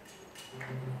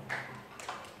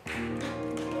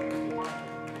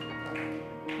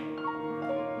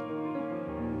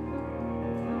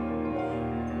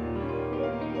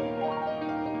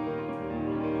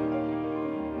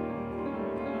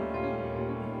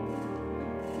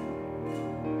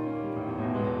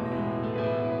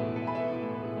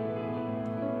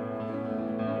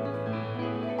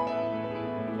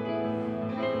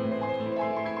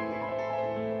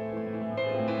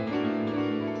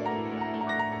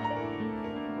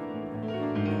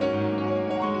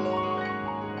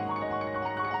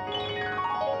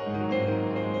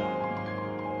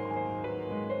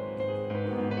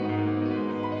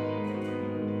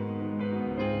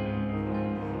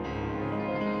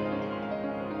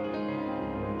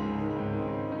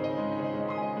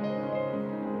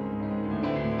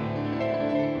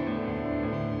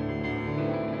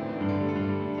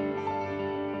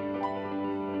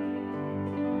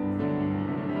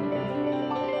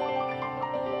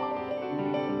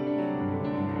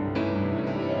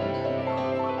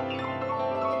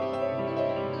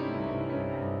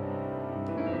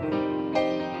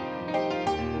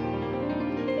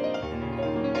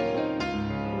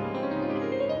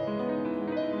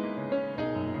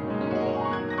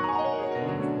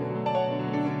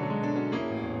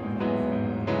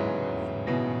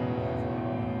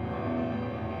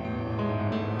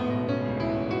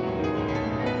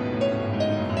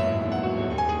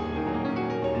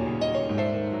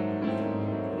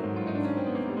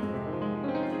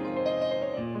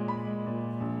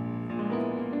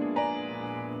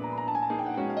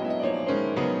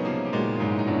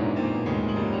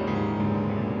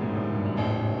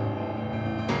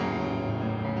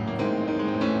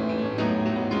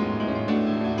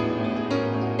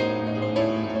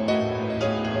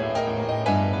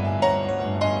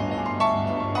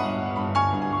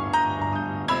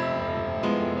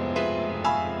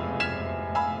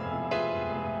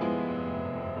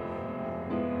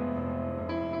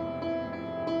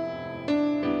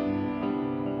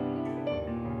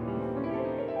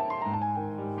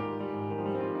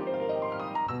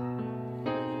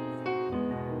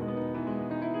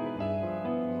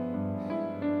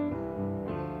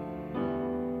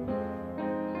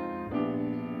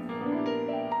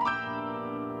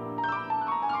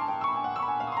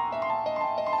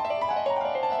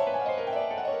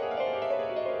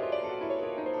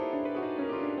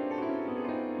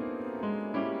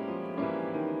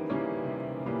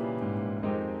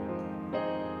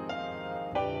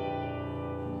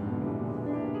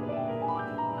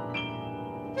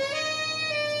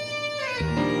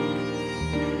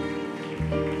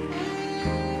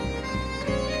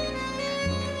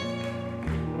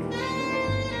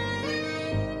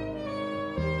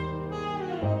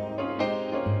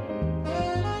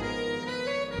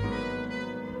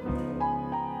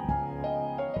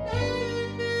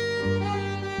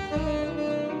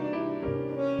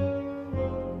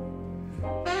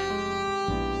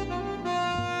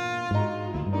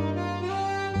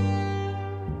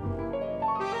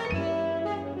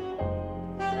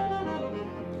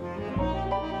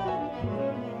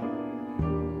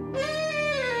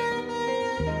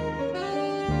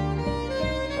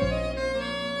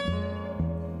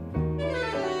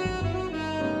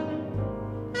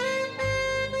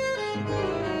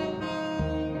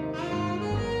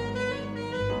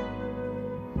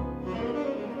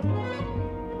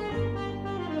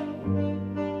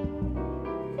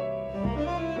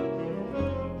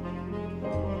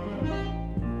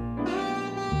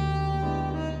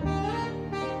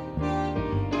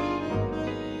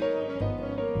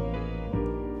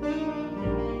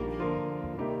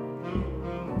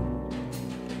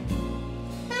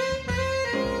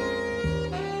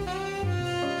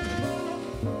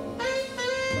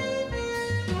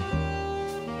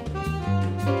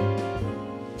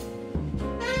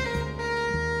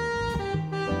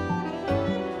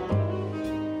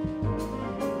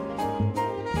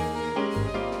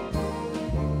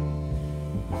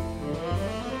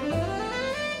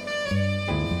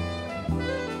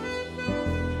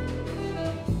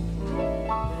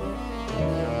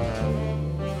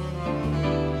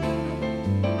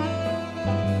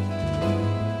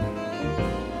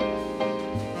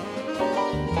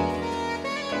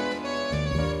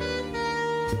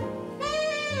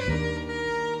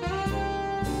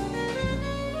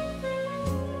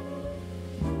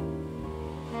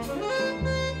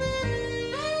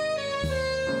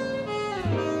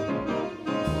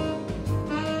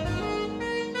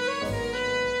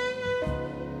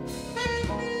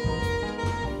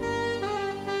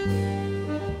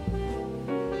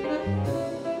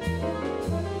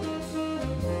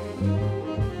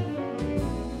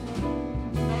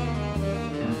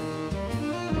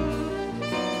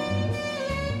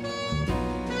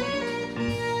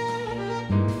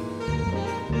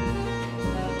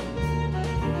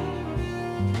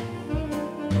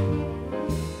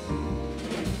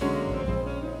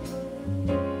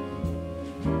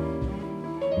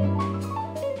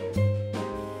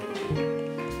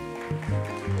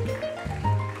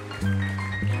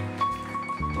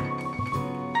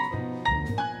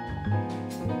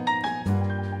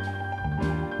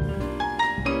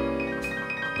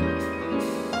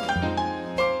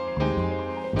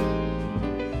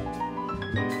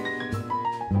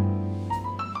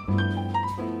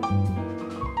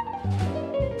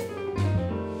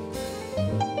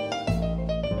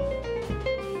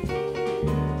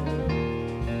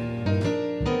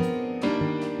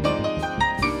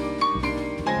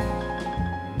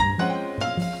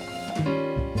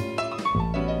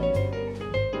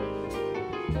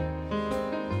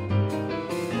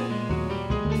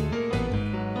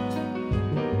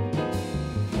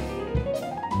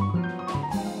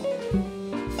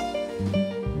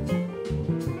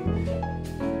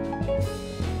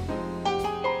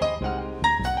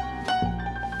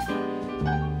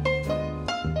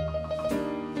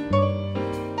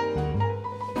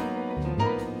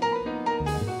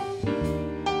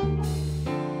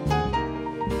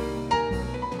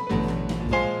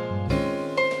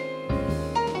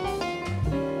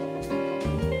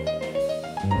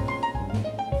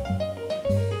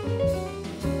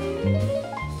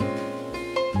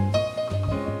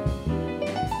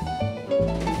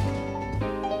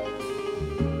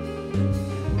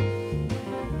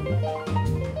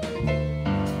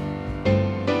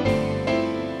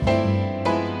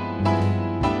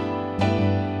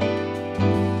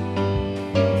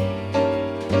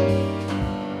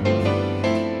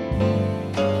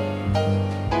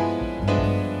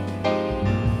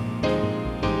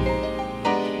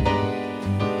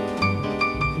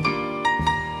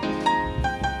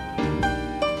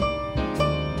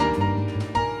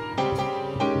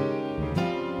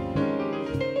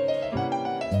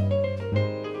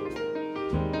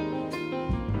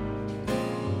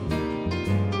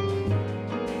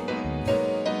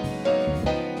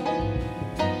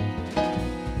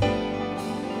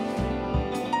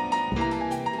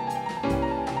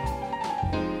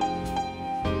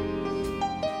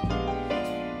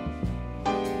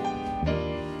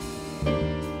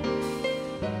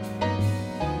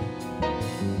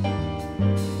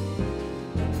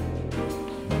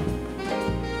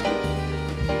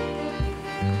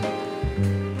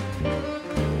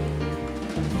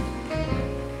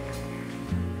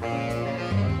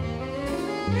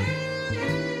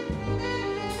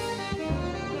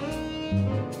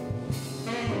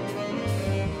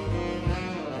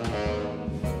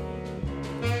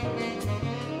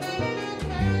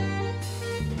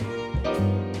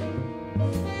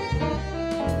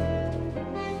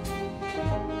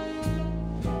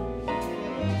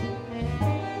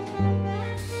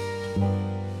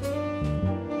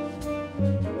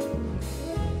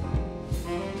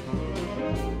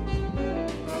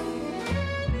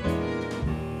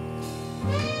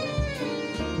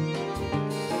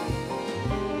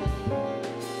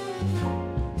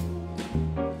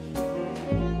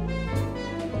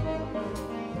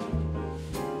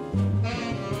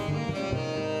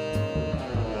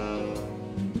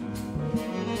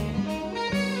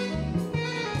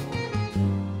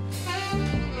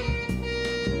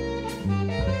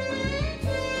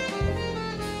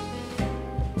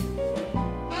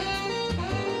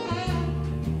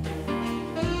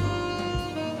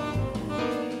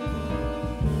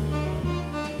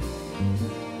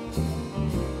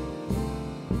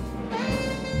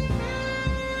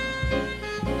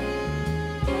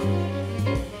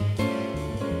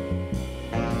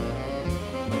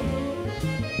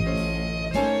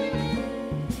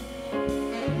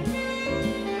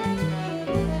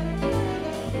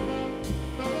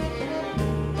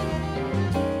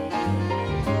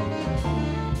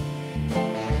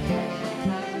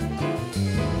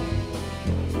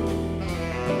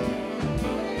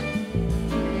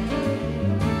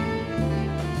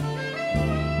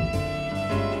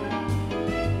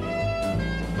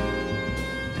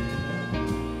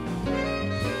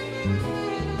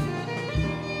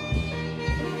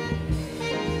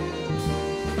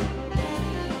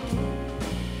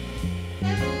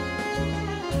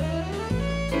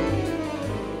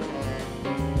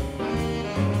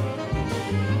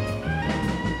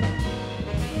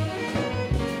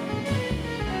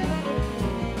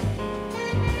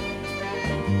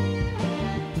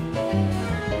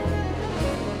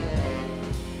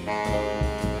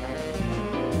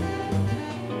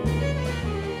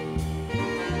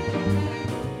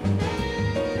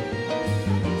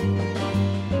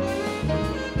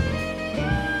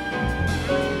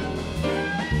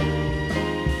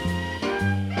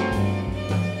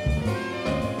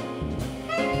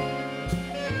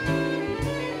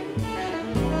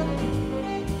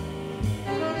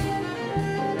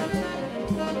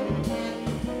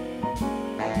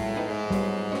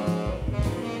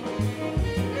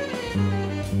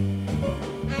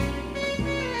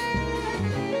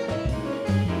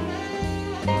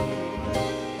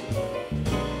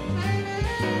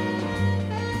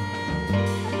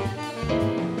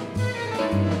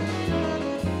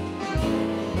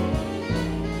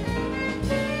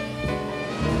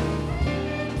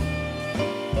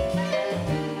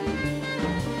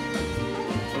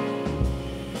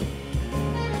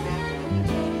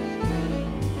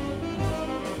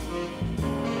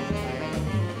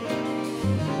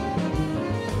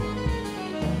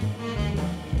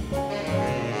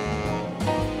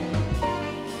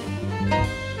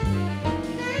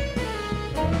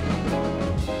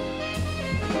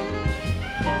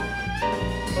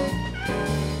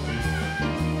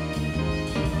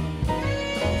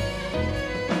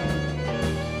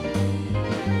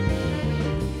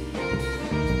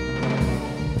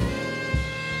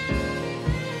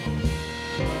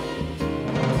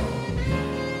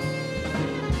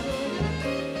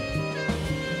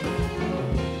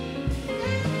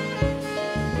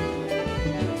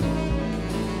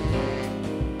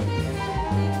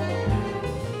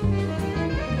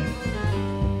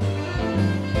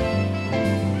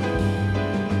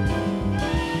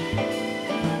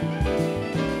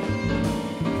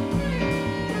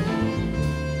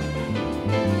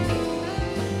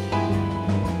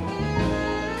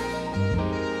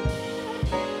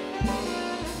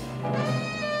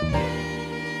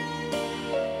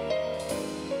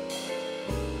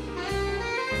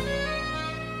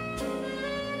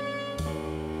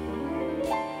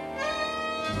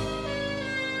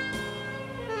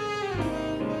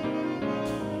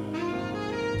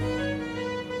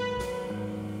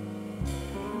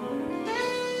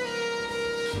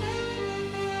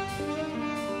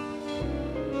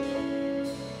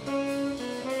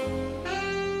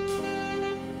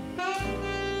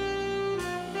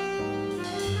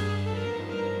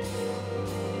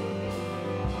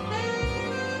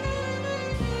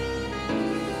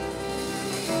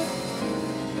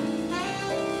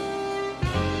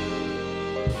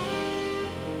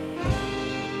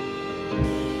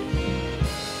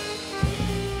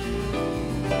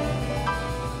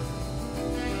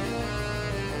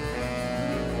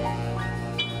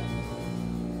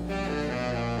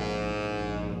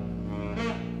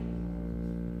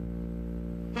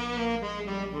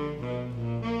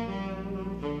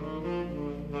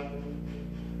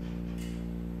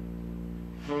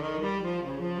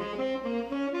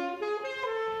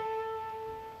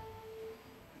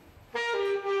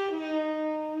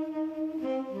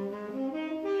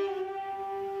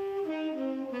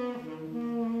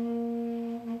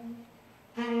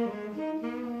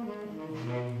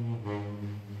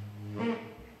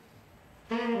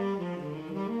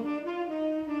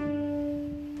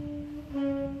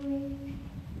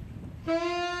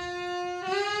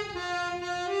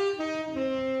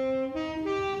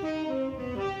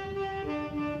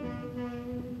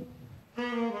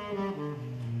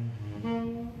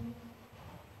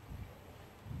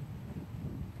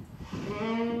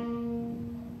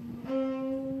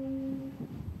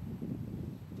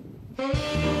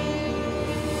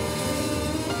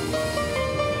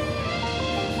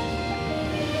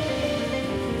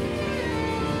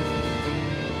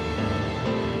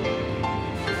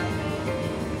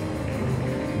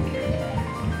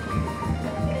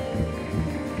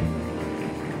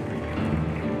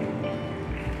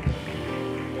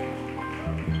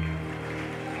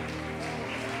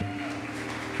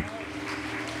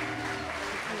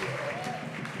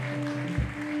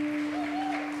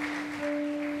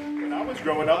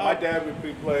 Growing up, my dad would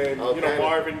be playing,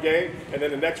 Marvin Gaye, and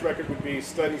then the next record would be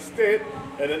Study Stitt,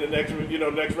 and then the next,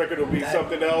 next record would be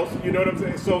something else. You know what I'm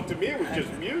saying? So to me, it was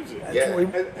just music. Yeah.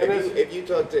 If you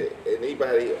talk to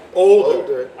anybody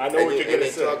older, I know what you're going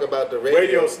to say. Talk about the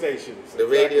radio stations. The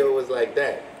radio was like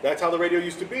that. That's how the radio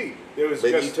used to be. There was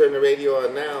but you turn the radio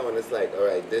on now, and it's like, all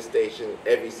right, this station,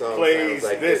 every song plays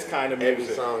sounds like this kind of music.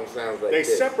 Every song sounds like they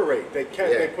this. Separate. They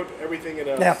put everything in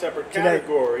a separate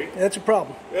category. That's a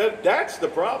problem. That's the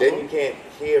problem. Then you can't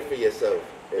hear for yourself.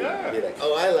 Be like,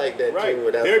 oh, I like that tune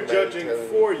without They're judging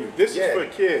for you. This is for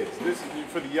kids. This is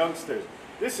for the youngsters.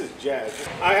 This is jazz.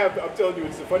 I'm telling you,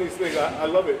 it's the funniest thing. I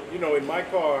love it. In my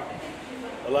car,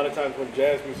 a lot of times when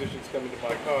jazz musicians come into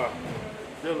my car,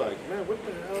 they're like, man, what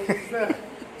the hell is that?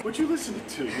 What you listening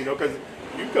to? Because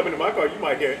you come into my car, you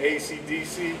might hear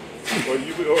AC/DC,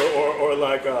 or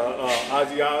like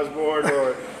Ozzy Osbourne,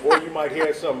 or you might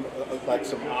hear some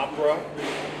opera,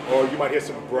 or you might hear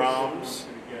some Brahms,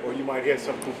 or you might hear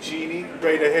some Puccini,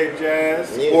 straight ahead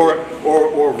jazz,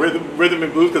 or rhythm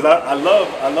and blues. Because I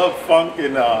love funk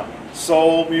and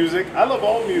soul music. I love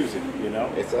all music.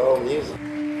 It's all music.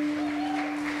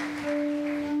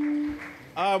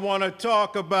 I want to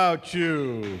talk about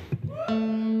you,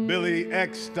 Billy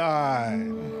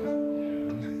Eckstein.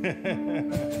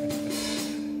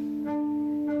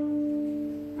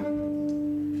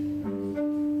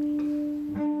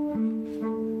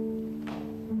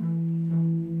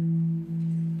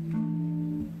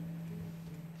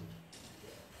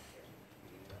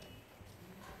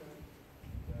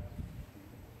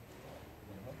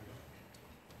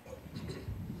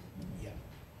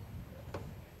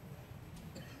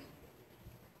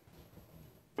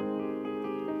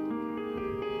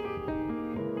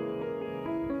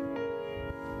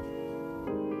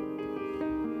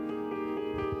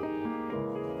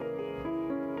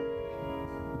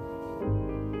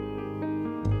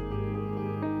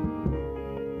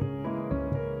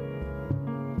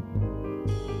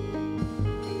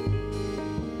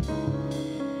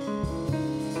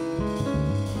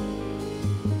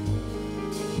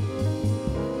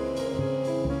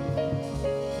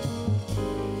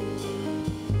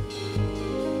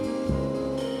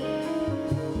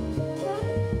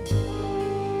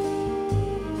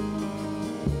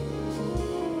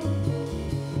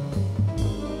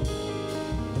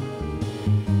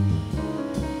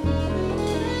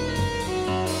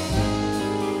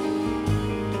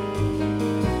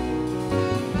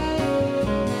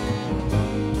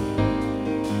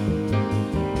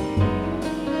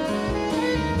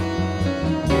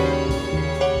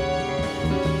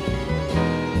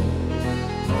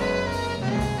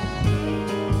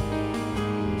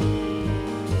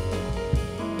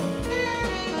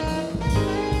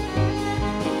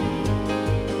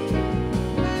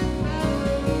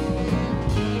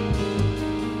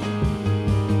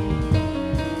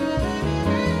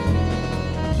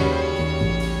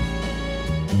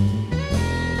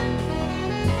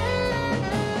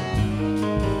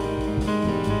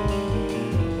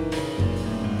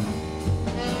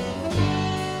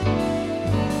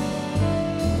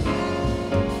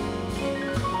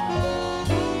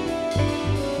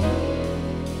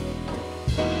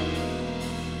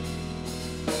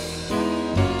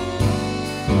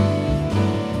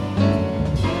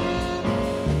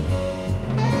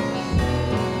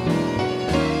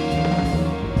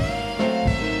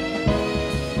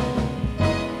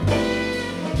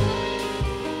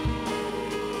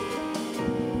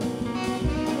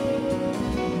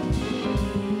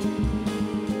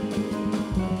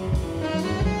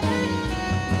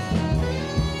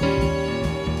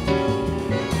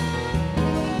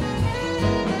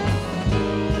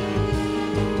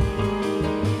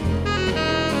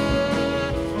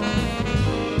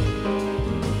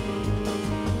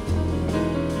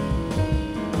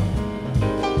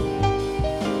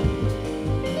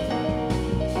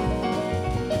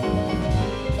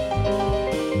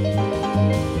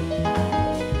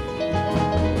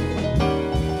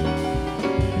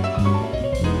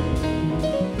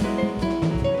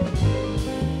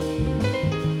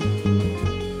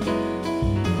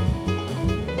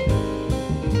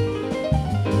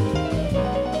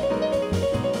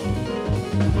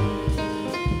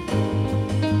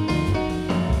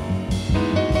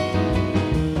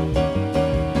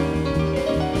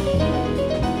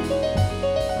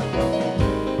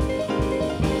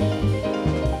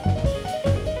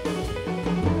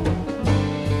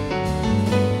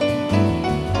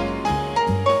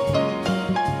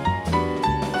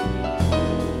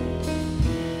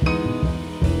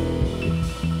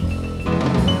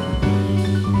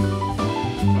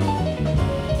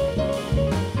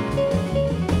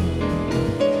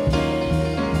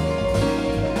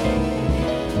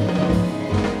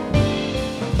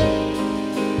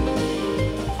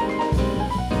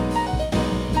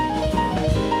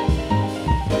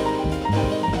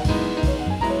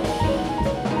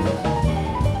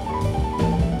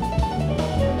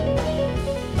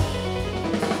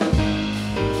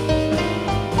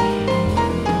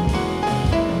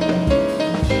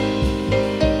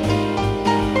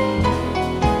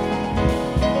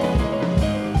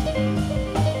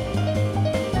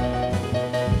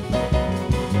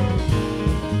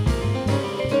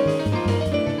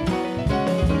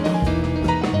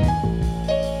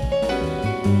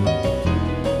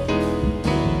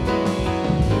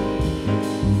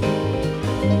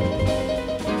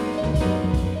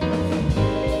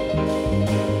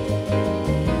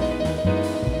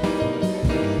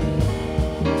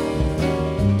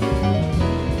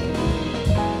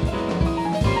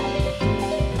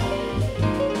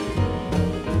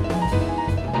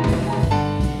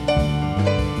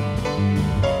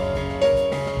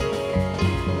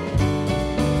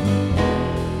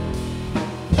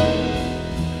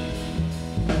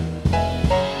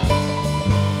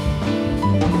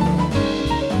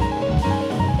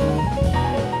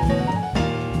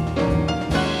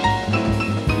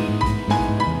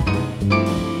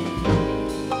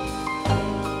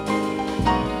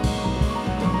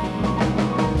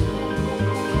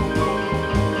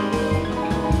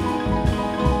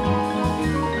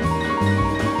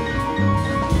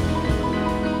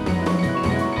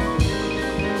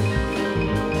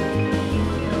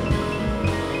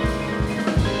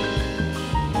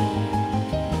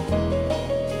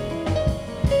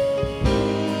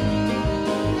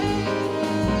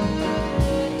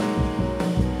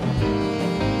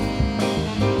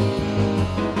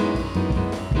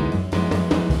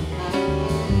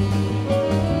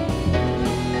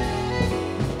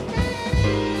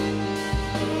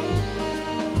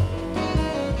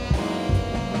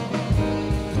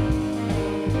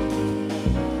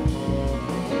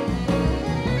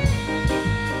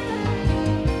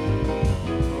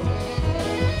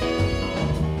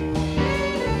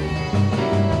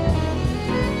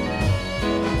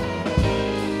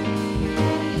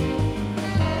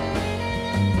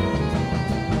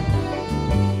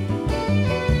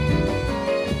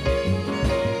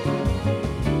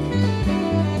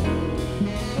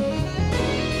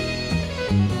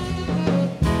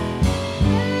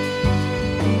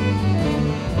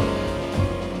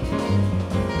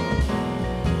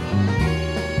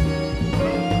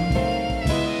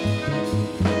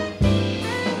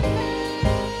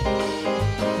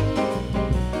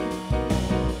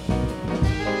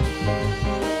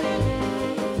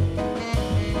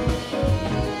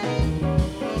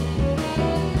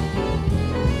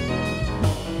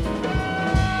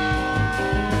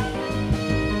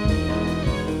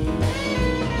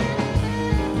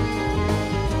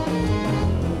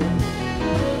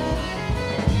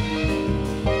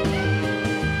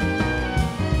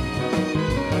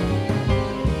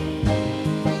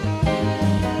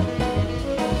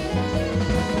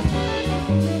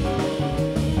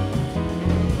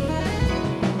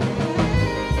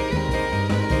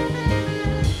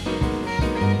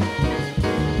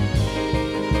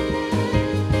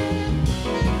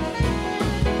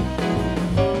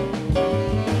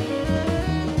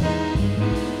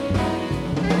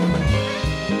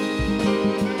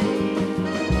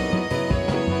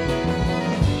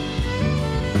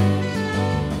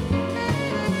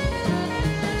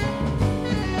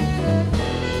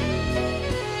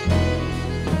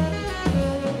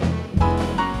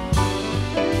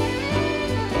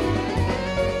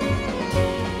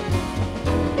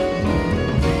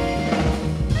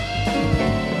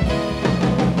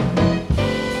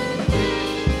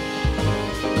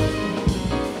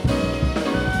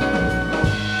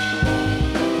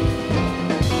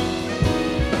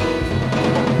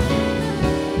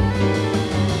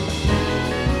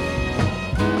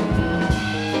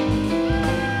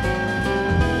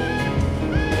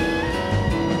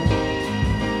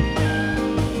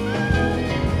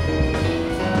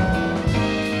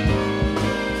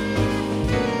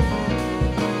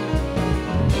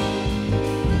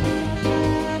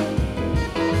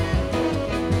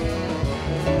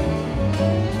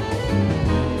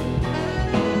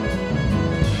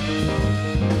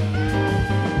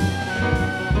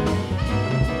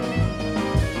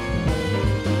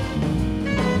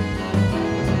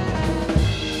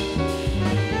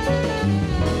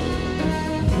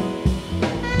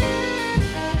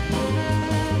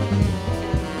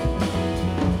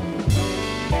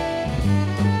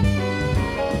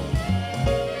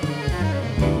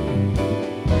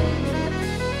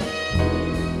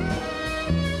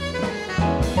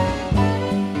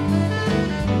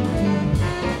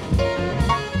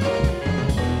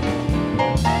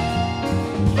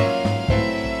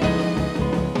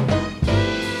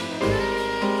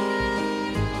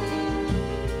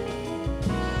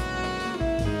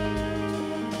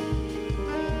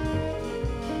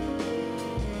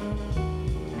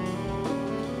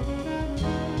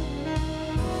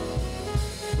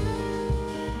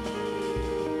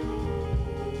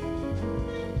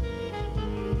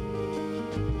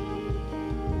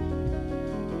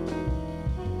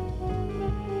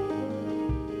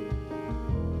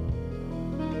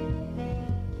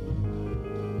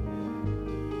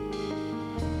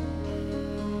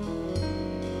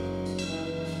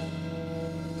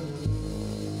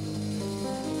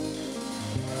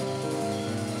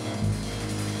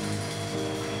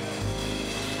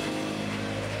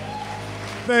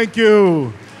 Thank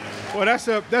you. Well, that's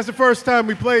the first time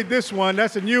we played this one.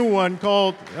 That's a new one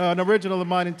called, an original of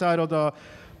mine entitled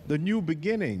The New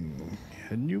Beginning.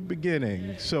 A New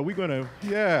Beginning. So we're gonna,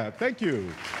 yeah, thank you.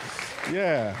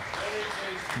 Yeah.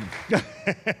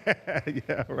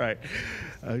 Yeah, right.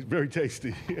 Very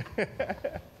tasty.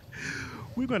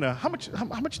 We're gonna, how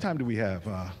much time do we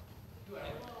have?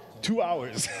 2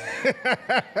 hours.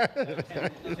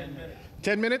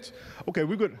 10 minutes? Okay,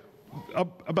 we're good.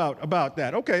 About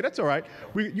that. Okay, that's all right.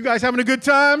 You guys having a good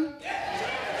time?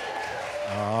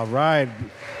 All right.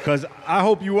 Because I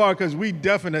hope you are, because we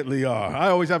definitely are. I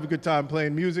always have a good time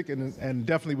playing music, and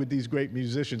definitely with these great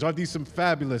musicians. Aren't these some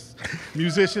fabulous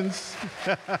musicians?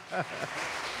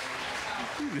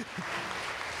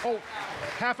 Oh,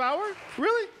 half hour?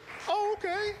 Really? Oh,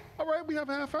 okay. All right, we have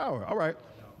a half hour. All right.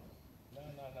 No.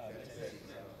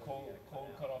 Cold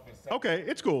cutoff is second. Okay,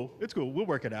 it's cool. It's cool. We'll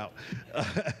work it out.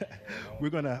 We're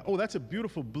going to, oh, that's a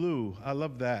beautiful blue. I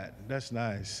love that. That's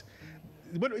nice.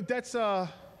 That's,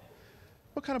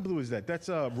 what kind of blue is that? That's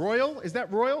royal? Is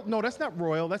that royal? No, that's not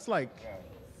royal. That's like,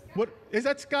 what, is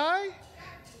that sky?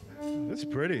 That's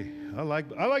pretty. I like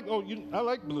blue,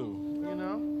 you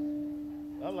know?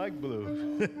 I like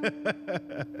blue.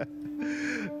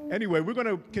 Anyway, we're going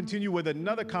to continue with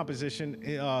another composition,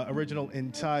 original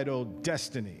entitled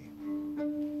Destiny.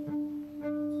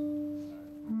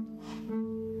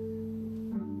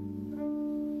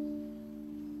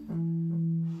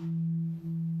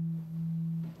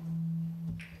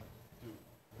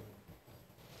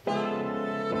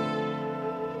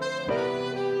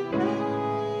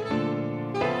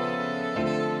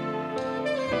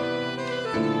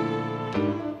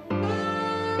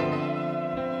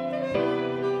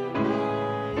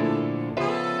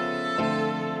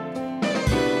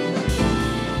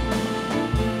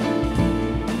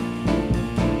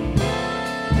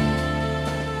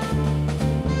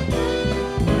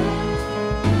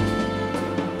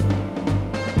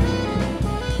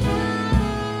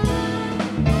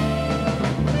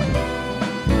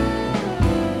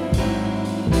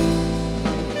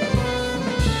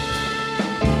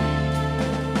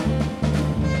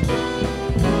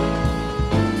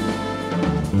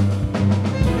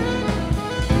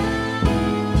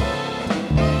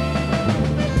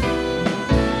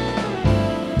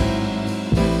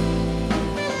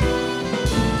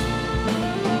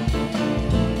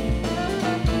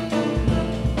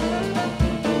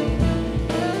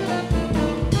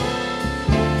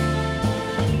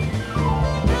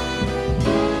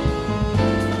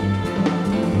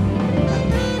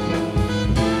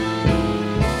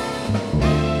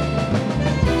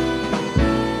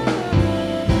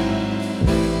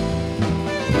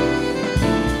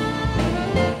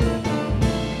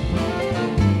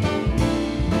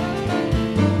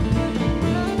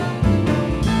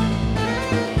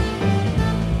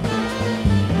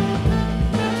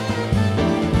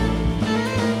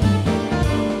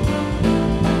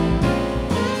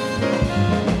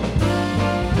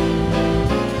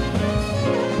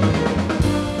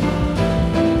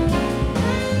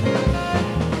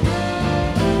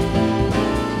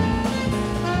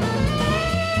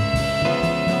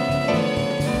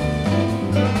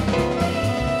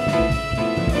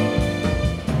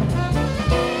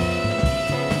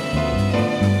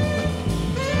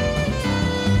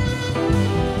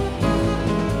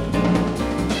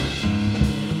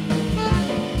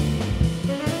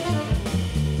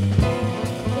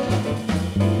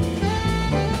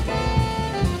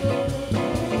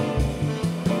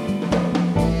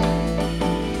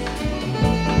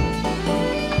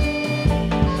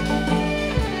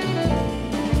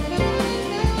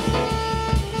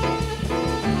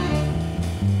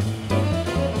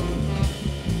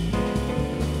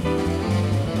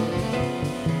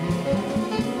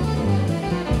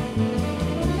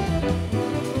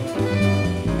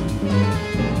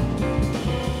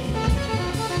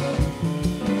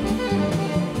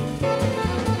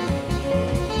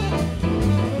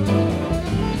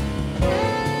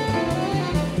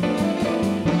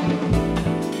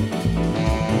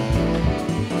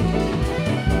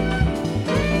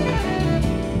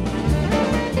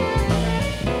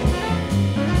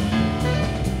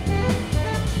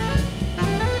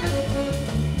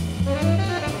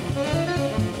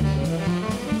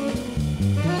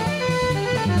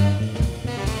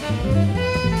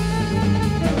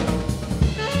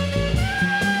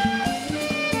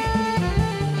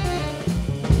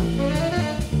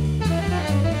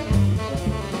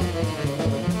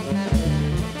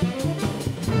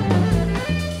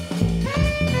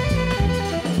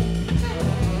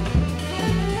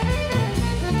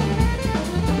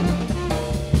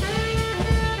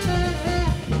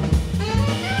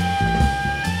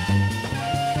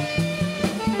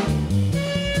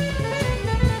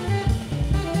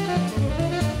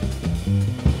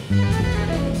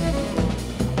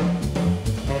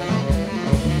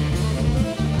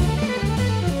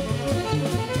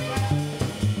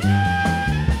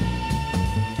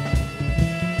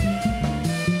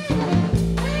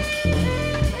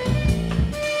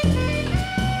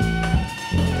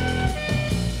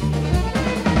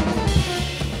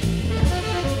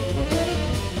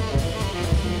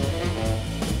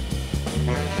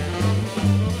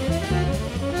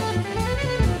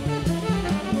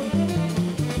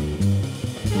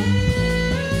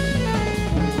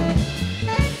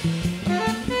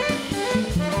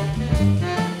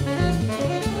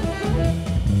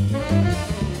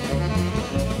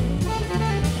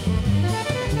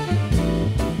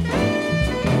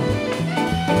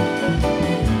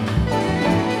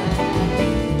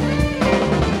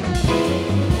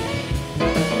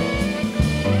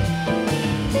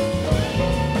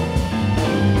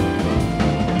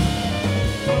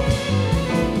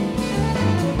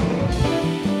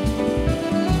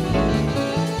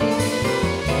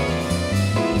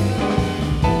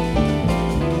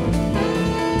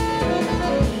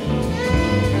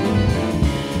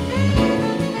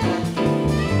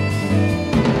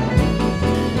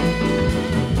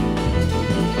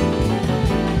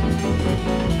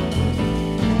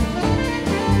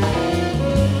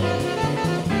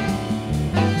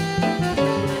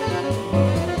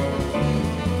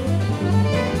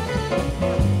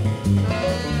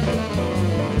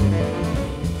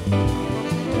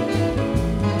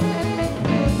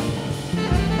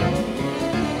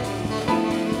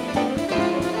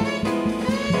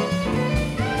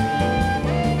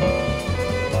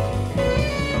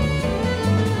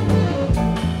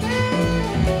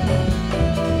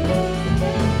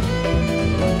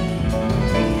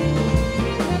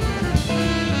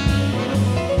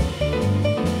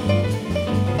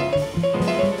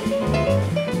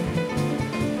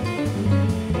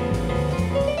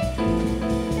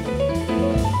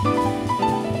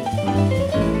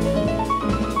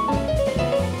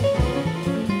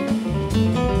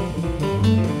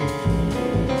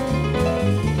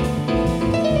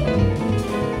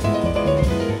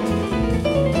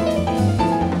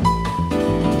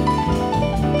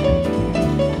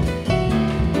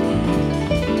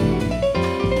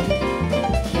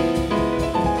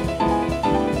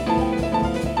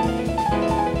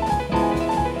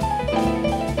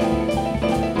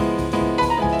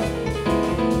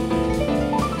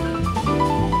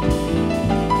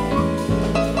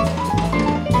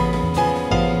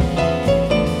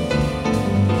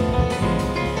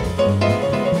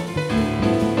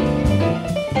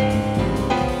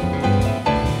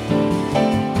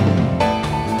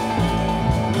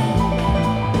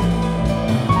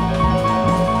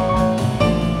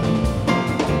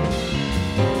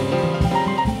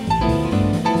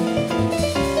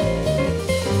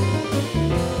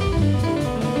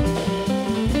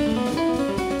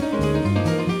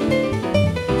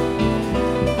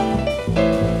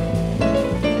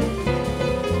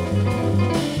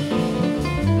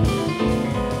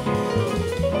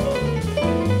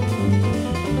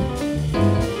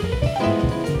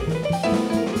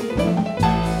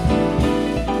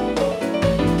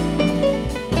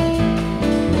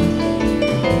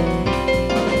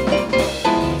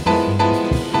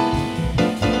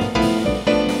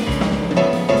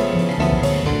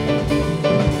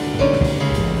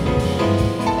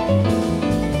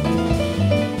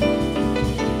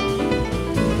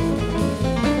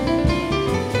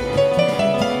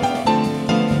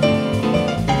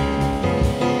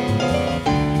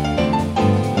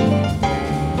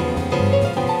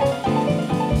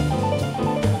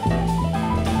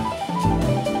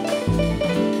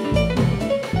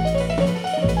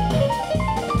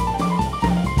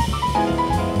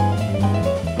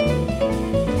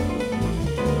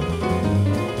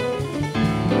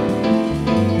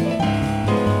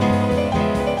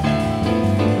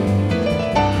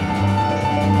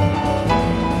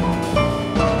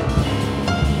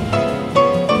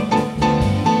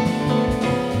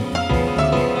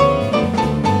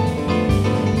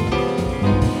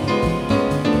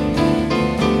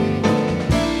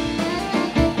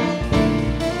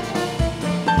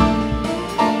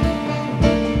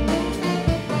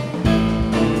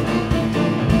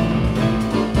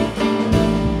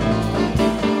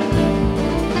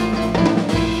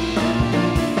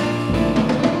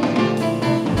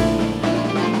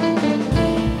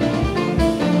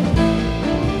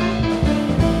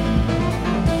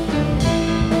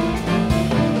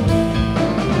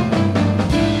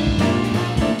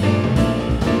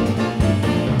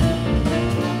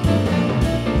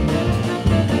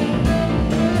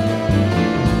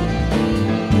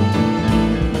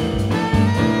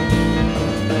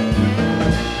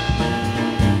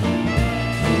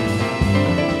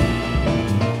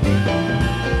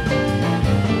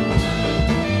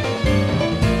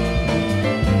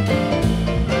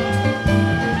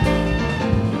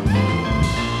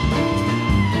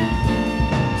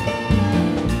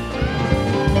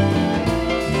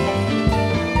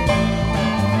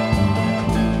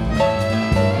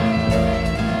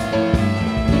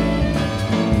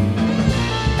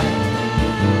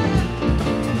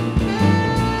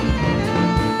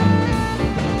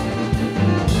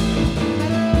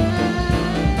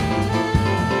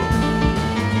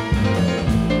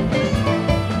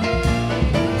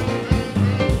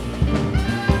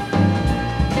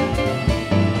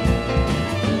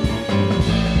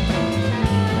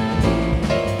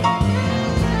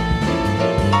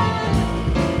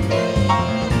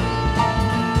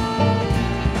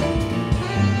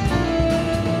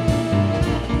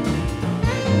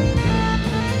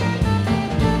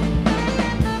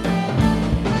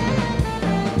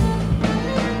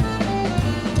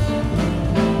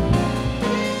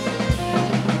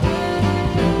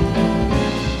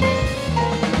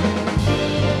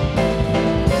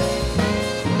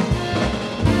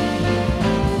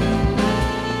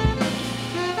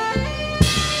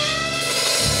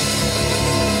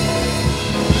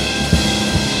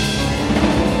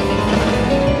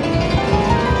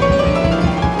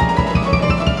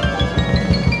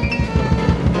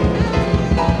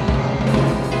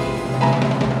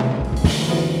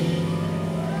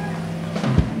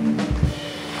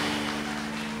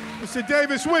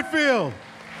 Davis Whitfield.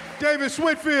 Davis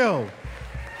Whitfield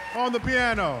on the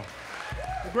piano.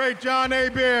 The great John A.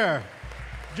 Bear.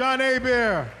 John A.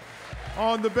 Bear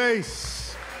on the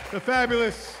bass. The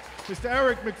fabulous Mr.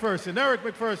 Eric McPherson. Eric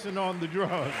McPherson on the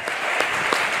drums.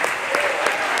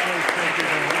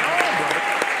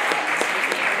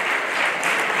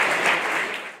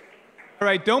 All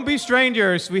right, don't be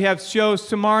strangers. We have shows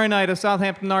tomorrow night at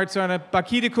Southampton Arts Center.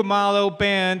 Bakiti Kumalo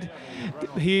Band.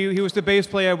 He was the bass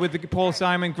player with the Paul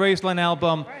Simon Graceland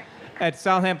album at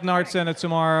Southampton Arts Center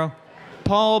tomorrow.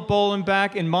 Paul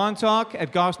Bolenbach in Montauk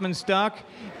at Gossman Stock.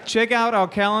 Check out our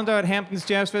calendar at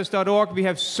hamptonsjazzfest.org. We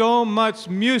have so much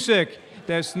music.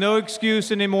 There's no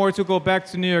excuse anymore to go back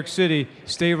to New York City.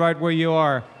 Stay right where you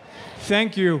are.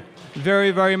 Thank you very,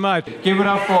 very much. Give it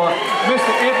up for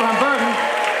Mr. Abraham Burton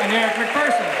and Eric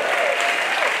McPherson.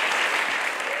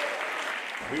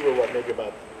 We were, what, maybe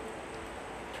about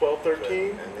 12,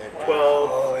 13?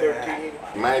 12, 13.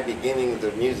 My beginnings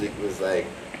of music was like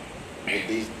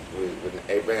with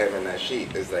Abraham and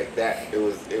Nasheed. It's like that. It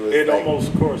was It like,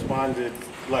 almost corresponded,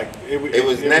 like, it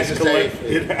was necessary.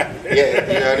 Yeah,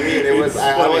 you know what I mean? It was.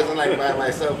 I wasn't like by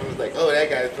myself. It was like, oh, that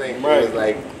guy's playing. Right. It was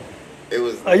like, it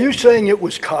was. Are you saying it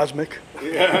was cosmic?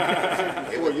 Yeah.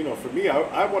 Well, you know, for me,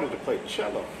 I wanted to play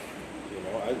cello. You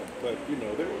know, but you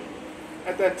know,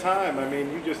 at that time, I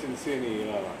mean, you just didn't see any.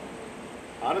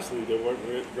 Honestly, there weren't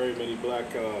very many black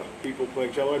people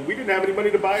playing cello, and we didn't have any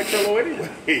money to buy a cello anyway.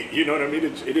 You know what I mean?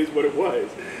 It is what it was,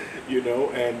 you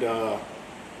know. And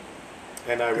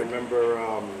I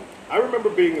remember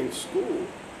being in school,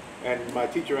 and my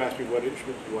teacher asked me what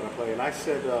instrument do you want to play, and I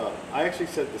said I actually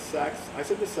said the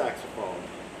saxophone.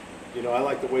 You know,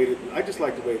 I just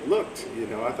liked the way it looked. You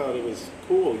know, I thought it was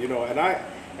cool. You know,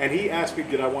 and he asked me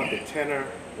did I want the tenor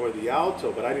or the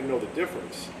alto, but I didn't know the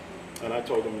difference. And I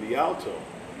told him the alto.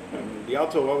 And the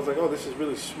alto, I was like, oh, this is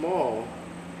really small.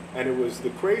 And it was the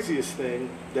craziest thing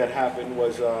that happened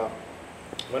was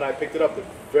when I picked it up, the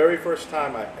very first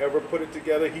time I ever put it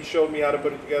together, he showed me how to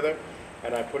put it together,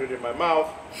 and I put it in my mouth.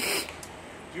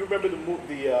 Do you remember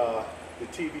the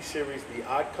TV series The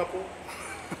Odd Couple?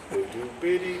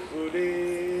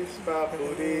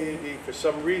 For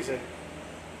some reason,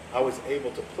 I was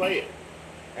able to play it.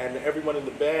 And everyone in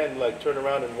the band like turned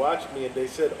around and watched me, and they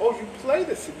said, "Oh, you play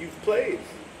this, and you've played."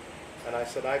 And I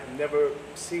said, "I've never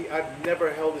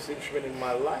held this instrument in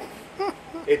my life."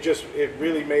 It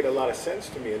really made a lot of sense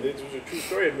to me, and it was a true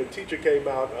story. And the teacher came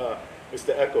out,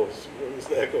 Mr. Eccles.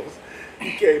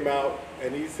 He came out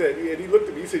and he said, and he looked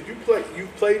at me. He said,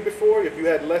 "You've played before? Have you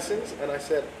had lessons?" And I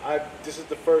said, "This is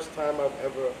the first time I've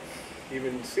ever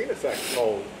even seen a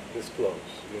saxophone this close."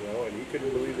 You know, and he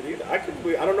couldn't believe it either. I couldn't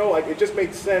believe. I don't know. It just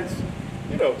made sense,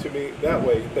 you know, to me that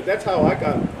way. But that's how I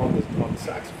got on the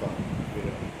saxophone. You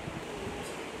know.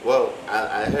 Well,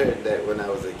 I heard that when I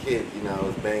was a kid, you know, I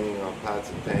was banging on pots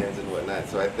and pans and whatnot.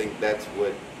 So I think that's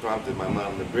what prompted my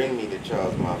mom to bring me to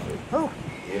Charles Moffett. Oh,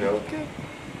 you know, okay.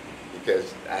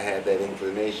 Because I had that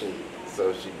inclination.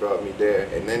 So she brought me there,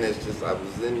 and then it's just I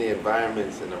was in the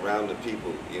environments and around the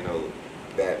people, you know,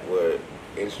 that were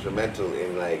instrumental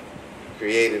in like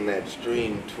creating that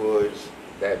stream towards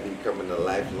that becoming a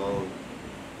lifelong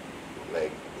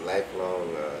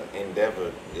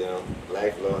endeavor, you know,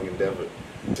 lifelong endeavor.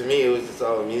 To me, it was just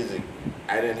all music.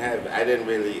 I didn't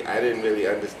really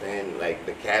understand like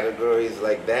the categories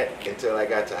like that until I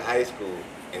got to high school,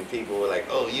 and people were like,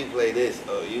 "Oh, you play this.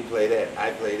 Oh, you play that.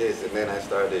 I play this," and then I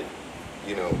started,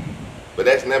 you know. But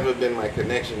that's never been my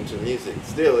connection to music.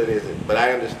 Still, it isn't. But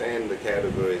I understand the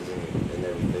categories and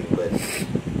everything. But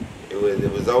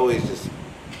it was always just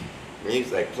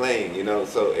music, like playing, you know.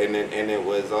 So and it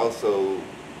was also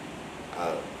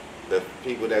the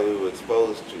people that we were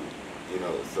exposed to, you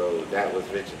know. So that was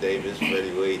Richard Davis,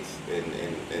 Freddie Waits, and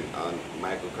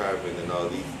Michael Carvin, and all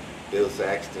these, Bill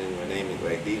Saxton, Renee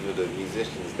like these were the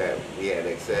musicians that we had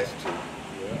access to.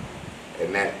 Yeah.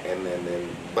 And then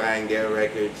buying their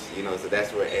records, you know. So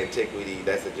that's where Antiquity,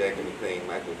 that's a Jackie McLean,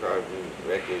 Michael Carvin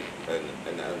record,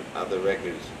 and other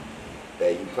records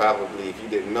that you probably, if you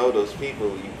didn't know those people,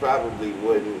 you probably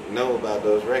wouldn't know about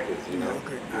those records, you know.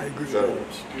 I agree. So,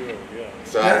 obscure, yeah.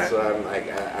 So I'm like,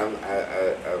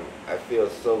 I feel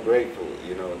so grateful,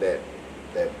 you know, that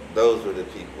those were the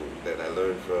people that I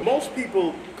learned from. Most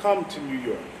people come to New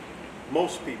York.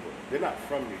 Most people, they're not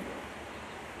from New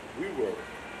York.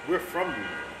 We're from New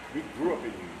York. We grew up in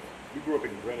New York. We grew up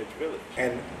in Greenwich Village,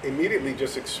 and immediately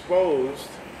just exposed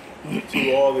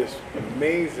to all this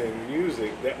amazing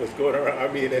music that was going around. I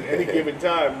mean, at any given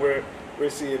time, we're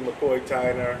seeing McCoy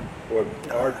Tyner or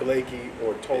Art Blakey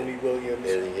or Tony Williams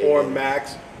or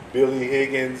Max, Billy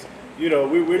Higgins. You know,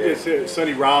 we're just here.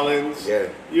 Sonny Rollins. Yeah.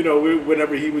 You know,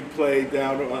 whenever he would play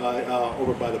down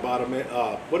over by the bottom,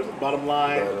 what is it? Bottom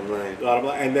line. Bottom line. Bottom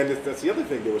line. And then that's the other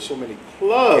thing. There were so many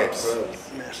clubs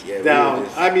Yeah, down. we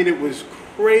I mean, it was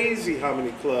crazy how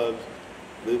many clubs.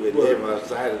 would live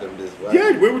outside of them this way.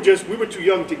 Yeah, we were too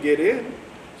young to get in,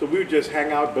 so we would just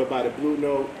hang out by the Blue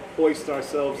Note, hoist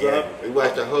ourselves up. We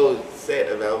watched the whole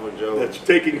set of Elvin Jones That's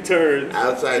taking turns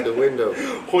outside the window.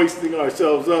 hoisting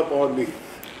ourselves up on the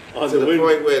To the window.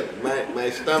 point where my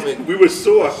stomach We were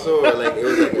sore. was sore. Like it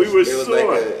was like We were it was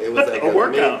sore. like A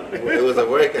workout. It was a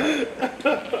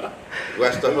workout.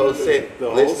 Watched the whole set, The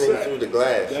whole listening set. through the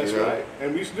glass. That's you know? right.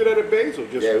 And we used to do that at Basil.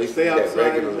 Just Yeah, we used to stay do that outside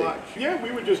and regularly. watch. Yeah,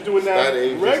 we were just doing that Started-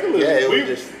 it was just- regularly. yeah, it was We-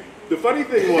 just- The funny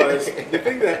thing was, the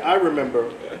thing that I remember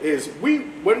is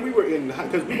when we were in,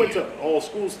 because we went to all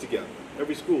schools together,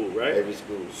 every school, right? Every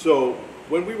school. So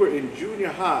when we were in junior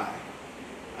high,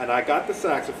 and I got the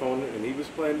saxophone and he was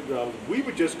playing the drums, we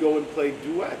would just go and play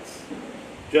duets,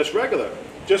 just regular.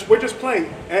 We're just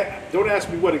playing. Don't ask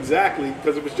me what exactly,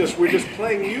 because we're just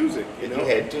playing music. You know, You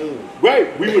had tunes. right?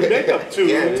 We would make up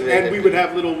tunes, Yeah, we made and up we would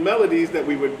have little melodies that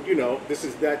we would, you know, this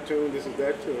is that tune, this is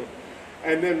that tune.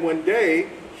 And then one day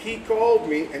he called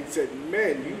me and said,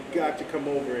 "Man, you got to come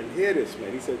over and hear this,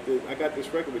 man." He said, "I got this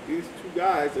record with these two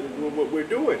guys that are doing what we're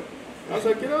doing." I was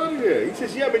like, "Get out of here." He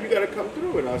says, "Yeah, but you got to come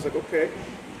through." And I was like, "Okay."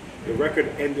 The record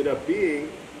ended up being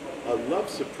a Love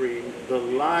Supreme, the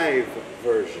live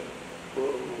version.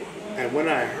 And when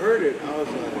I heard it, I was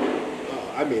like,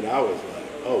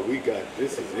 oh,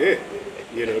 this is it.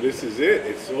 You know, this is it.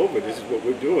 It's over. This is what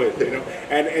we're doing. You know,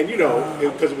 and you know,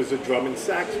 because it was a drum and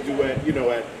sax duet. You know,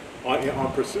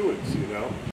 on Pursuance. You know.